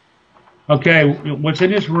 Yeah. Okay, what's in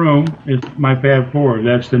this room is my Fab Four.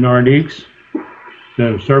 That's the Nordiques,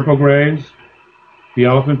 the Serpo Greys, the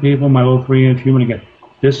Elephant People, my little 3-inch human again.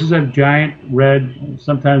 This is a giant red,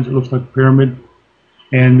 sometimes it looks like a pyramid,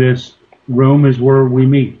 and this room is where we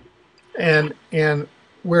meet. And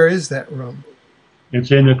where is that room?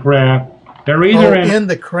 It's in the craft. They're either in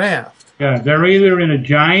the craft. Yeah, they're either in a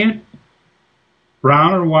giant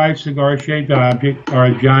brown or white cigar-shaped object or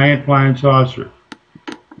a giant flying saucer.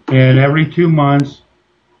 And every 2 months,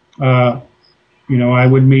 I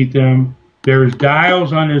would meet them. There's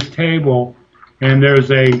dials on this table, and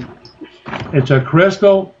it's a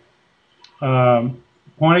crystal,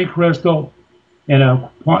 pointy crystal, and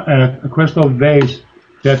a crystal vase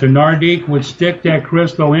that the Nordique would stick that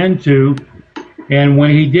crystal into. And when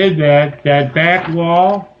he did that, that back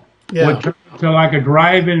wall would turn into like a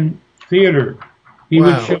drive-in theater. He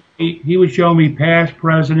would show me past,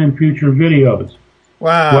 present, and future videos.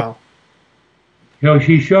 Wow. Well,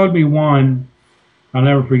 she showed me one. I'll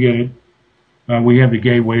never forget it. We have the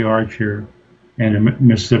Gateway Arch here and the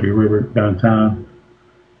Mississippi River downtown.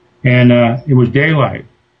 And it was daylight.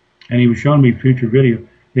 And he was showing me future video.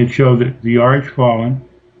 It showed that the arch falling,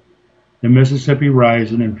 the Mississippi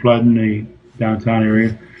rising and flooding the downtown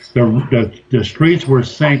area. The streets were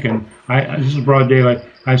sinking. This is broad daylight.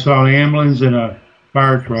 I saw an ambulance and a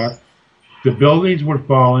fire truck. The buildings were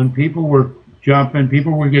falling. People were jumping.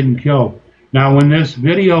 People were getting killed. Now, when this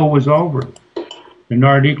video was over, the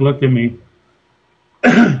Nardik looked at me.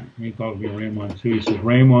 He calls me Raymond too. He says,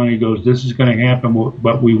 Raymond, he goes, this is going to happen,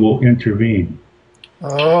 but we will intervene.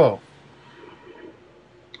 Oh.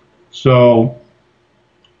 So,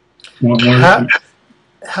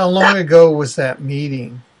 how long ago was that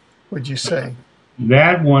meeting, would you say?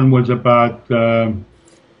 That one was about a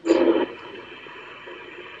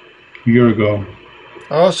year ago.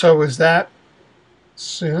 Oh, so was that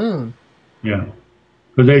soon? Yeah,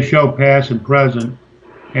 because they show past and present,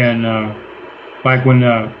 and like when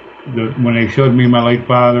they showed me my late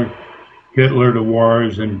father, Hitler, the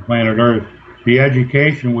wars, and Planet Earth, the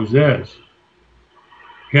education was this: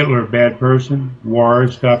 Hitler, bad person,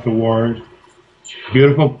 wars, stop the wars,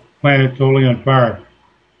 beautiful planet totally on fire.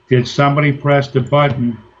 Did somebody press the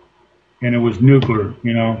button, and it was nuclear,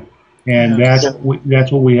 you know? And that's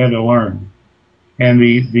what we had to learn. And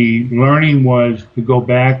the learning was to go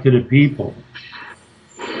back to the people,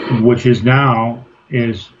 which is now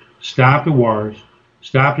is stop the wars,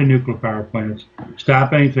 stop the nuclear power plants,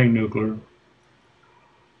 stop anything nuclear.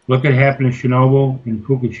 Look at what happened in Chernobyl and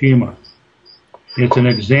Fukushima. It's an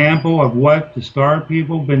example of what the star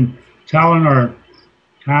people have been telling our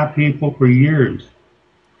top people for years.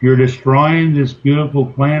 You're destroying this beautiful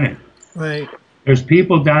planet. Right. There's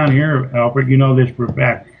people down here, Alfred, you know this for a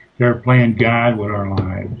fact. They're playing God with our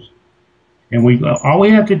lives. And all we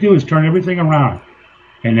have to do is turn everything around.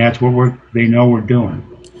 And that's what they know we're doing.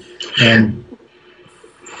 And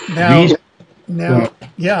now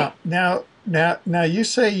you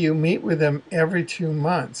say you meet with them every 2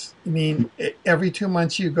 months. You mean every 2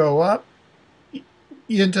 months you go up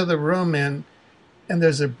into the room and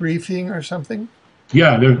there's a briefing or something?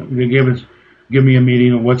 Yeah, they give me a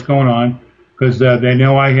meeting of what's going on, because they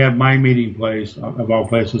know I have my meeting place, of all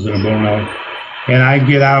places in Bono, and I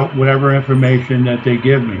get out whatever information that they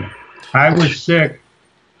give me. I was sick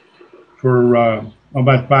for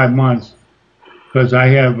about 5 months because I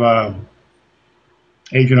have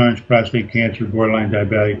Agent Orange prostate cancer, borderline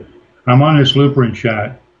diabetic. I'm on this Lupron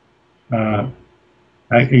shot. I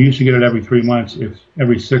used to get it every 3 months. It's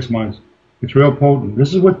every 6 months. It's real potent.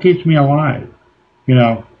 This is what keeps me alive. You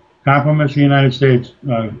know, compliments the United States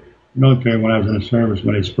military when I was in the service,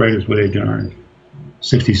 when they sprayed us with Agent Orange,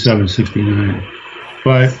 67, 69.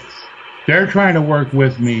 But they're trying to work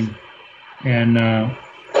with me, and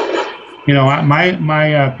you know, my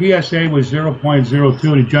PSA was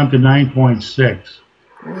 0.02 and it jumped to 9.6.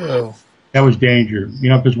 Whoa. That was danger, you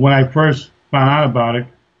know, because when I first found out about it,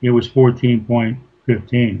 it was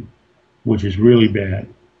 14.15, which is really bad.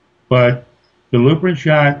 But the Lupron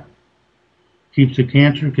shot keeps the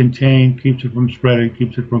cancer contained, keeps it from spreading,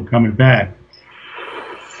 keeps it from coming back.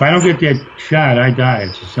 If I don't get that shot, I die.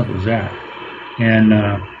 It's as simple as that. And,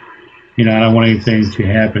 you know, I don't want anything to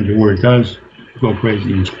happen to where it does go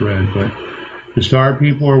crazy and spread. But the STAR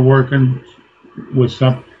people are working with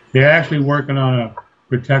they're actually working on a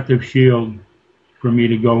protective shield for me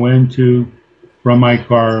to go into from my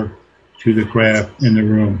car to the craft in the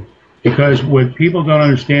room. Because what people don't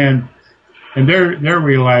understand, and they're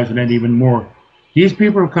realizing it even more, these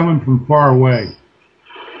people are coming from far away,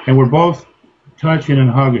 and we're both touching and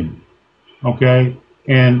hugging, okay?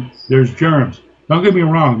 And there's germs. Don't get me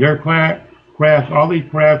wrong, their crafts, all these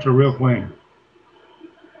crafts are real clean.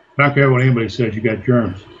 I don't care what anybody says, you got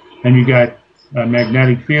germs. And you got a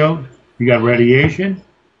magnetic field, you got radiation.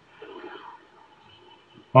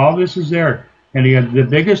 All this is there. And the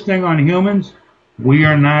biggest thing on humans, we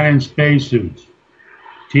are not in spacesuits,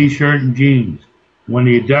 T-shirt and jeans. When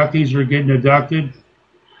the abductees are getting abducted,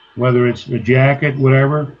 whether it's a jacket,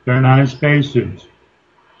 whatever, they're not in spacesuits.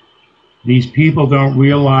 These people don't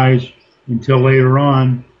realize until later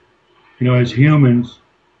on, you know, as humans,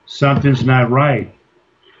 something's not right.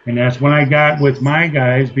 And that's when I got with my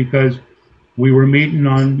guys, because we were meeting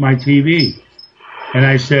on my TV. And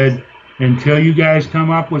I said, until you guys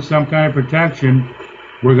come up with some kind of protection,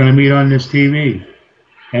 we're going to meet on this TV.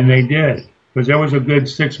 And they did, because there was a good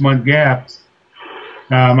 6-month gap.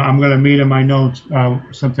 I'm going to meet in my notes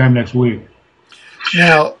sometime next week.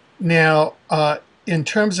 Now, in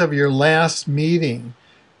terms of your last meeting,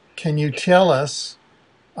 can you tell us,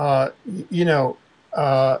 you know,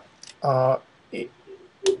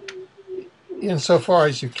 insofar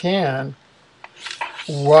as you can,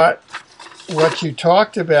 what you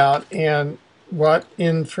talked about and what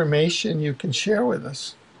information you can share with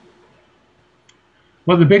us?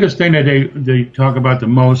 Well, the biggest thing that they talk about the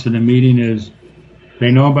most in the meeting is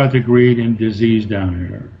they know about the greed and disease down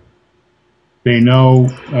here. They know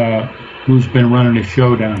who's been running the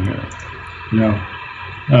show down here. You know,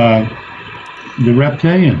 the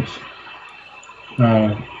reptilians.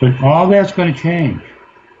 But all that's going to change.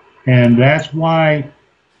 And that's why,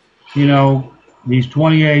 you know, these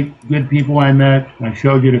 28 good people I met, I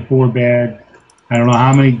showed you the 4 bad. I don't know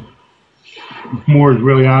how many more is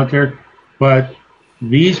really out there. But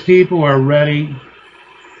these people are ready.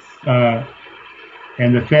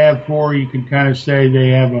 And the Fab Four, you can kind of say they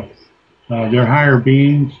have they're higher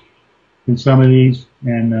beings than some of these,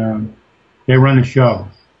 and they run the show.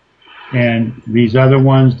 And these other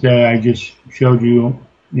ones that I just showed you,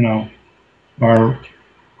 you know, are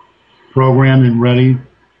programmed and ready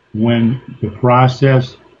when the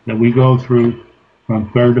process that we go through from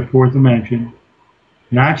 3rd to 4th dimension,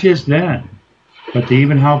 not just then, but to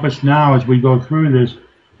even help us now as we go through this,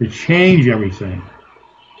 to change everything,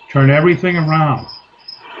 turn everything around.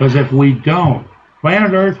 Because if we don't,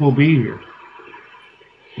 planet Earth will be here.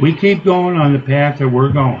 We keep going on the path that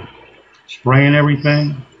we're going, spraying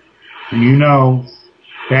everything. And you know,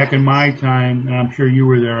 back in my time, and I'm sure you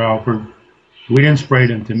were there, Alfred, we didn't spray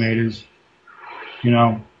them tomatoes. You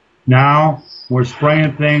know, now we're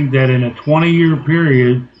spraying things that in a 20-year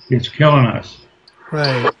period, it's killing us.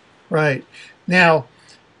 Right, right. Now,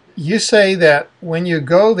 you say that when you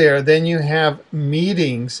go there, then you have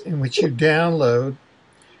meetings in which you download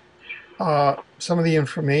some of the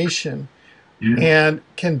information. Yeah. And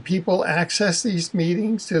can people access these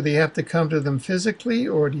meetings? Do they have to come to them physically,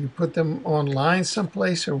 or do you put them online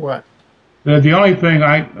someplace, or what? The only thing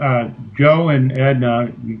Joe and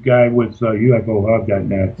Edna, the guy with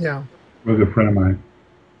UFOHub.net, Yeah, was a friend of mine,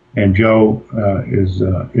 and Joe is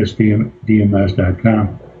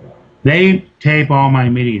DMS.com. They tape all my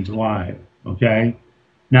meetings live, okay?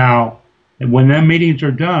 Now, when them meetings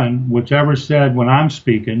are done, whatever's said when I'm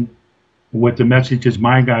speaking, what the messages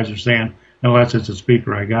my guys are saying, unless it's a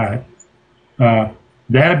speaker I got,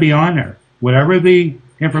 that'll be on there. Whatever the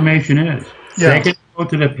information is. yeah. They can go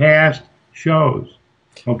to the past shows,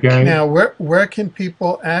 okay? Now, where can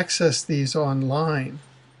people access these online?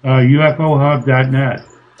 UFOHub.net.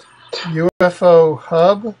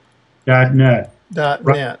 UFOHub.net.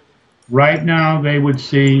 .net. Right now, they would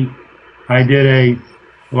see I did a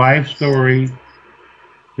live story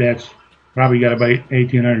that's probably got about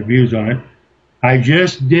 1,800 views on it. I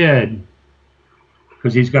just did,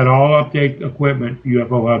 because he's got all update equipment,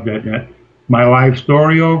 UFOHub.net, my live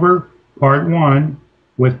story over, part 1,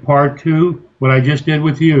 with part 2, what I just did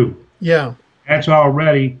with you. Yeah. That's all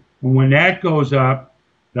ready. And when that goes up,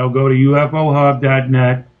 they'll go to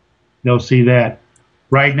UFOHub.net. They'll see that.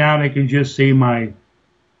 Right now, they can just see my,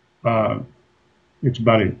 it's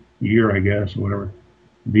about a year, I guess, or whatever,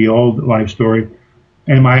 the old life story,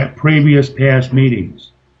 and my previous past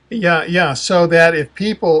meetings. Yeah, yeah. So that if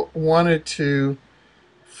people wanted to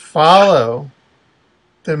follow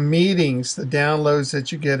the meetings, the downloads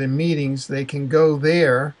that you get in meetings, they can go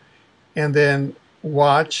there and then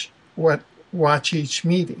watch each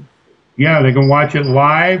meeting. Yeah, they can watch it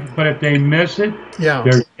live, but if they miss it, yeah,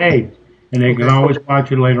 they're taped, and they can always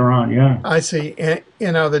watch it later on. Yeah. I see. And,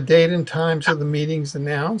 you know, the date and times of the meetings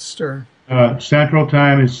announced, or Central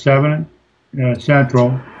Time is 7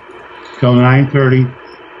 Central till 9:30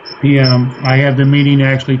 p.m. I have the meeting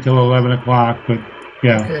actually till 11 o'clock, but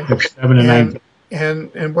yeah, okay. It's 7 to 9.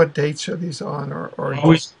 And what dates are these on? Or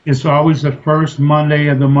it's always the first Monday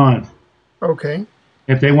of the month. Okay.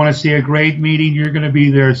 If they want to see a great meeting, you're going to be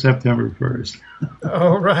there September 1st.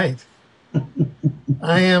 Oh, right.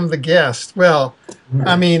 I am the guest. Well,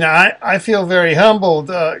 I mean, I feel very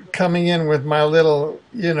humbled coming in with my little,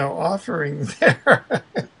 you know, offering there.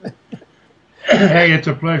 Hey, it's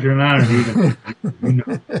a pleasure and honor. You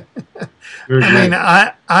know. I mean,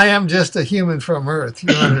 I am just a human from Earth.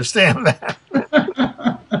 You understand that?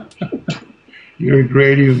 You're a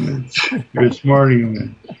great human. You're a smart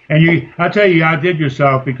human. And I'll tell you outdid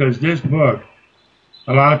yourself, because this book,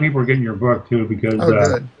 a lot of people are getting your book too, because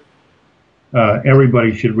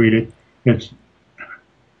everybody should read it.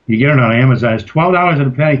 You get it on Amazon. It's $12 and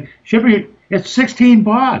a penny. Shipping, it's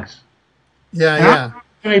 $16. Yeah, yeah.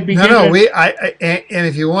 No, and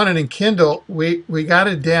if you want it in Kindle, we got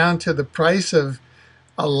it down to the price of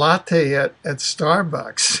a latte at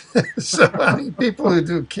Starbucks. So I mean, people who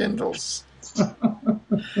do Kindles.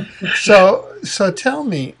 So tell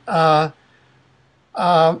me, so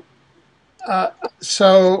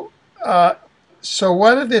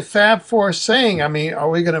what are the Fab Four saying? I mean, are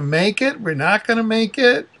we going to make it? We're not going to make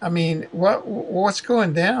it? I mean, what's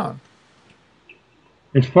going down?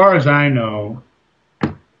 As far as I know,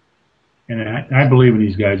 and I believe in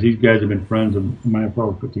these guys. These guys have been friends of mine for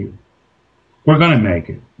over 50 years. We're going to make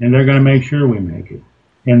it, and they're going to make sure we make it.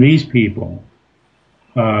 And these people,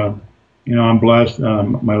 you know, I'm blessed.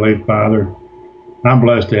 My late father, I'm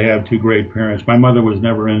blessed to have two great parents. My mother was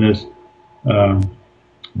never in this,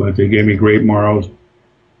 but they gave me great morals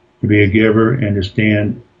to be a giver and to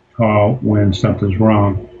stand tall when something's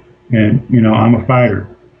wrong. And, you know, I'm a fighter.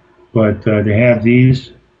 But to have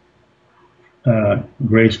these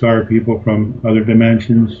gray scar people from other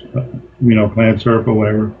dimensions, you know, planet Earth or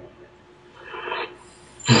whatever,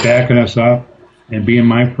 backing us up and being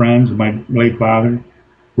my friends, my late father,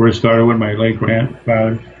 where it started with my late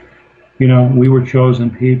grandfather, you know, we were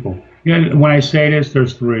chosen people. You know, when I say this,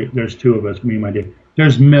 there's two of us, me and my dad.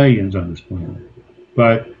 There's millions on this planet.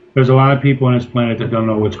 But there's a lot of people on this planet that don't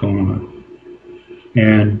know what's going on.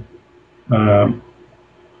 And,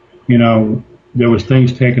 you know, there was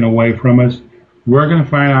things taken away from us. We're going to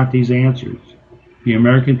find out these answers. The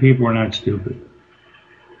American people are not stupid.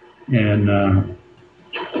 And,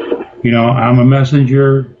 you know, I'm a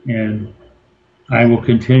messenger, and I will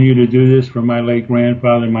continue to do this for my late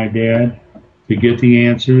grandfather and my dad to get the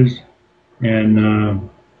answers, and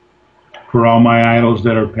for all my idols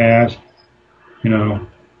that are past, you know,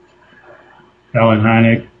 Ellen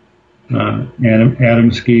Hynek,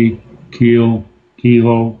 Adamski,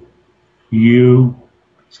 Kehoe, you,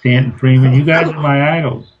 Stanton Freeman. You guys are my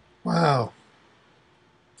idols. Wow.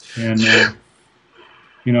 And,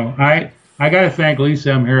 you know, I got to thank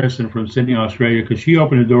Lisa M. Harrison from Sydney, Australia, because she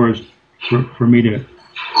opened the doors for me to,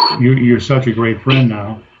 you're such a great friend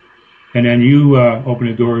now. And then you opened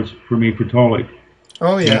the doors for me for Tolik.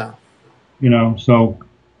 Oh, yeah. And, you know, so,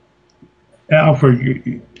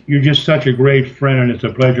 Alfred, you're just such a great friend, and it's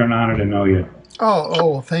a pleasure and honor to know you.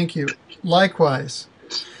 Oh, thank you. Likewise.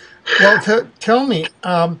 Well, tell me,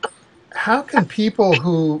 how can people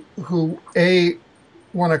who A,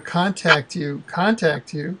 want to contact you,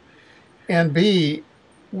 and B,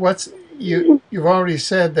 you've already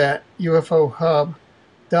said that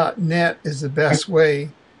UFOhub.net is the best way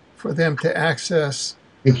for them to access.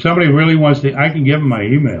 If somebody really wants to, I can give them my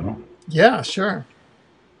email. Yeah, sure.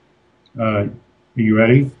 Are you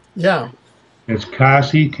ready? Yeah. It's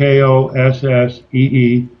Kossee,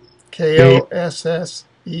 Kossee, Kossee,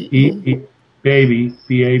 baby,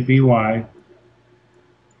 BABY,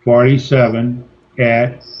 47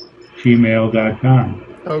 at gmail.com.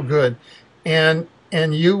 Oh, good. And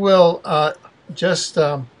you will just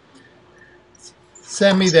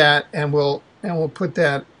send me that, and we'll put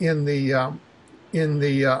that in the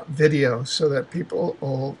video so that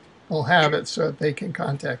people will have it so that they can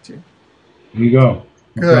contact you. Here you go.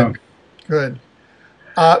 Good. Good.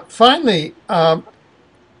 Finally,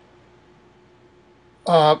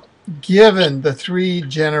 given the three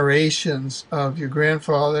generations of your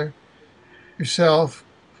grandfather, yourself,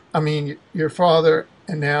 your father,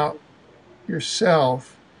 and now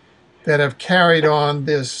yourself, that have carried on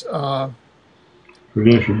this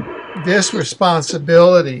tradition, this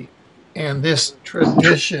responsibility, and this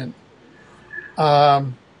tradition, are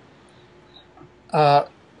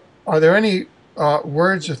there any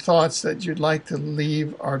words or thoughts that you'd like to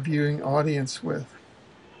leave our viewing audience with?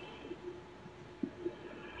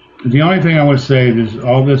 The only thing I would say is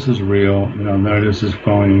all this is real. You know, none of this is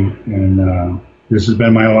phony, and this has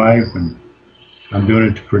been my life, and I'm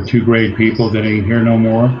doing it for two great people that ain't here no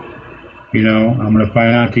more. You know, I'm going to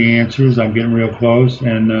find out the answers. I'm getting real close,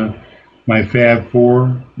 and my Fab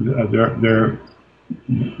Four, they're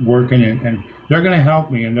working, and they're going to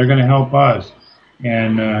help me, and they're going to help us.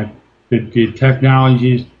 And the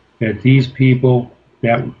technologies that these people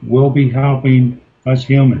that will be helping us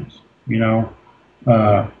humans, you know,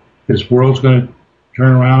 this world's going to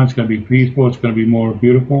turn around. It's going to be peaceful. It's going to be more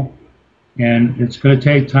beautiful, and it's going to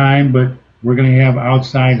take time, but we're going to have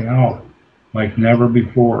outside help like never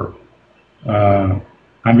before.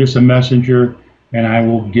 I'm just a messenger, and I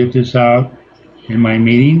will get this out in my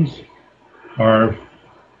meetings, or,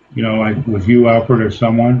 you know, like with you, Alfred, or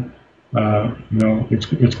someone. You know, it's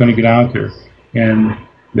going to get out there, and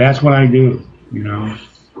that's what I do. You know,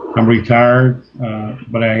 I'm retired,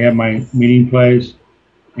 but I have my meeting place,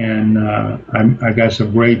 and I got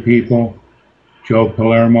some great people: Joe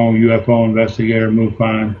Palermo, UFO investigator,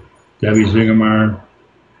 MUFON; Debbie Ziegler,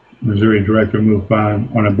 Missouri director,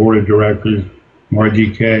 MUFON; on a board of directors,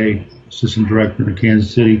 Margie Kay, assistant director in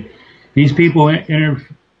Kansas City. These people interviewed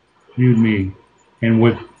me, and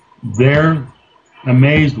what they're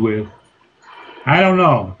amazed with, I don't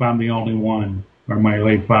know if I'm the only one, or my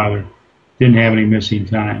late father didn't have any missing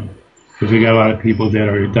time, because we got a lot of people that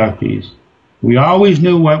are abductees. We always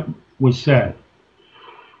knew what was said,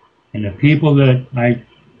 and the people that I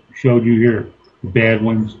showed you here. The bad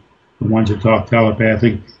ones, the ones that talk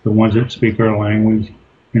telepathic, the ones that speak our language,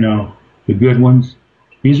 you know, the good ones.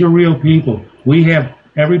 These are real people.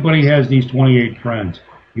 Everybody has these 28 friends,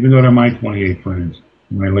 even though they're my 28 friends,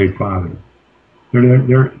 my late father.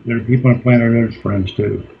 They're people on planet Earth's friends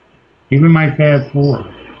too. Even my Fab Four,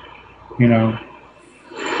 you know.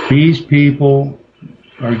 These people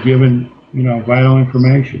are given, you know, vital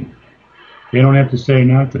information. They don't have to say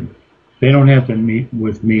nothing. They don't have to meet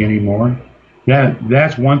with me anymore.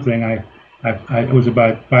 That's one thing it was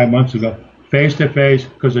about 5 months ago, face to face,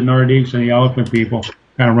 because the Nordiques and the elephant people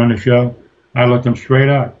kind of run the show. I looked them straight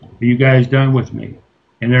up. Are you guys done with me?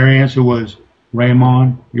 And their answer was,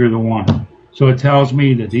 Raymond, you're the one. So it tells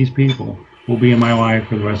me that these people will be in my life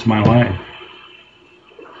for the rest of my life.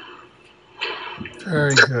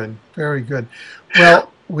 Very good. Very good.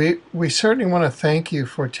 Well, we certainly want to thank you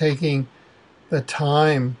for taking the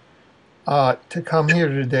time to come here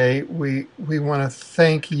today. We want to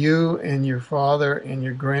thank you and your father and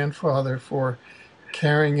your grandfather for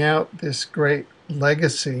carrying out this great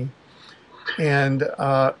legacy, and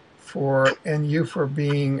you for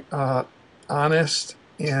being honest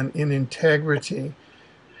and in integrity,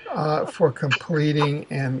 for completing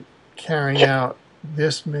and carrying out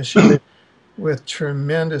this mission with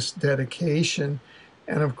tremendous dedication,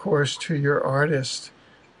 and of course to your artist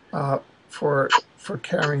for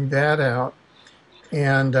carrying that out,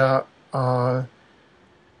 and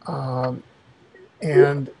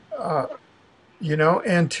you know,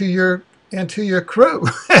 and to your crew,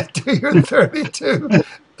 to your 32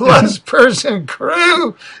 plus person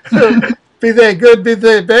crew. Be they good, be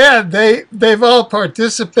they bad, they've all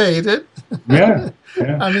participated. Yeah,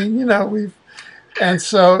 yeah. I mean, you know, and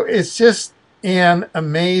so it's just an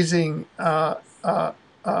amazing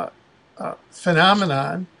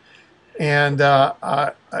phenomenon, and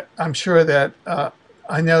I'm sure that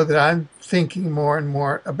I know that I'm thinking more and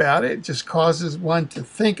more about it. It just causes one to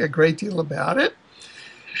think a great deal about it,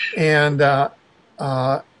 and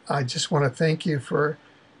I just want to thank you for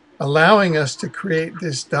allowing us to create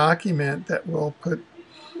this document that we'll put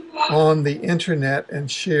on the internet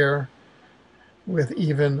and share with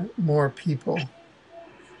even more people.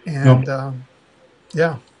 And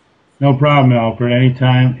yeah. No problem, Alfred.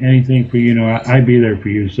 Anytime, anything for you, know, I'd be there for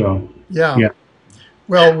you. So yeah.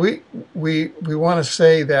 Well, we want to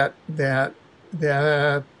say that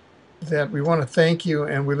we want to thank you,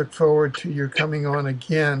 and we look forward to your coming on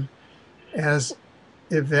again as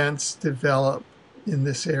events develop in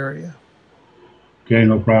this area. Okay,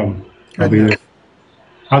 no problem. Good I'll be enough. there.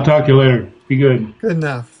 I'll talk to you later. Be good. Good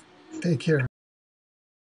enough. Take care.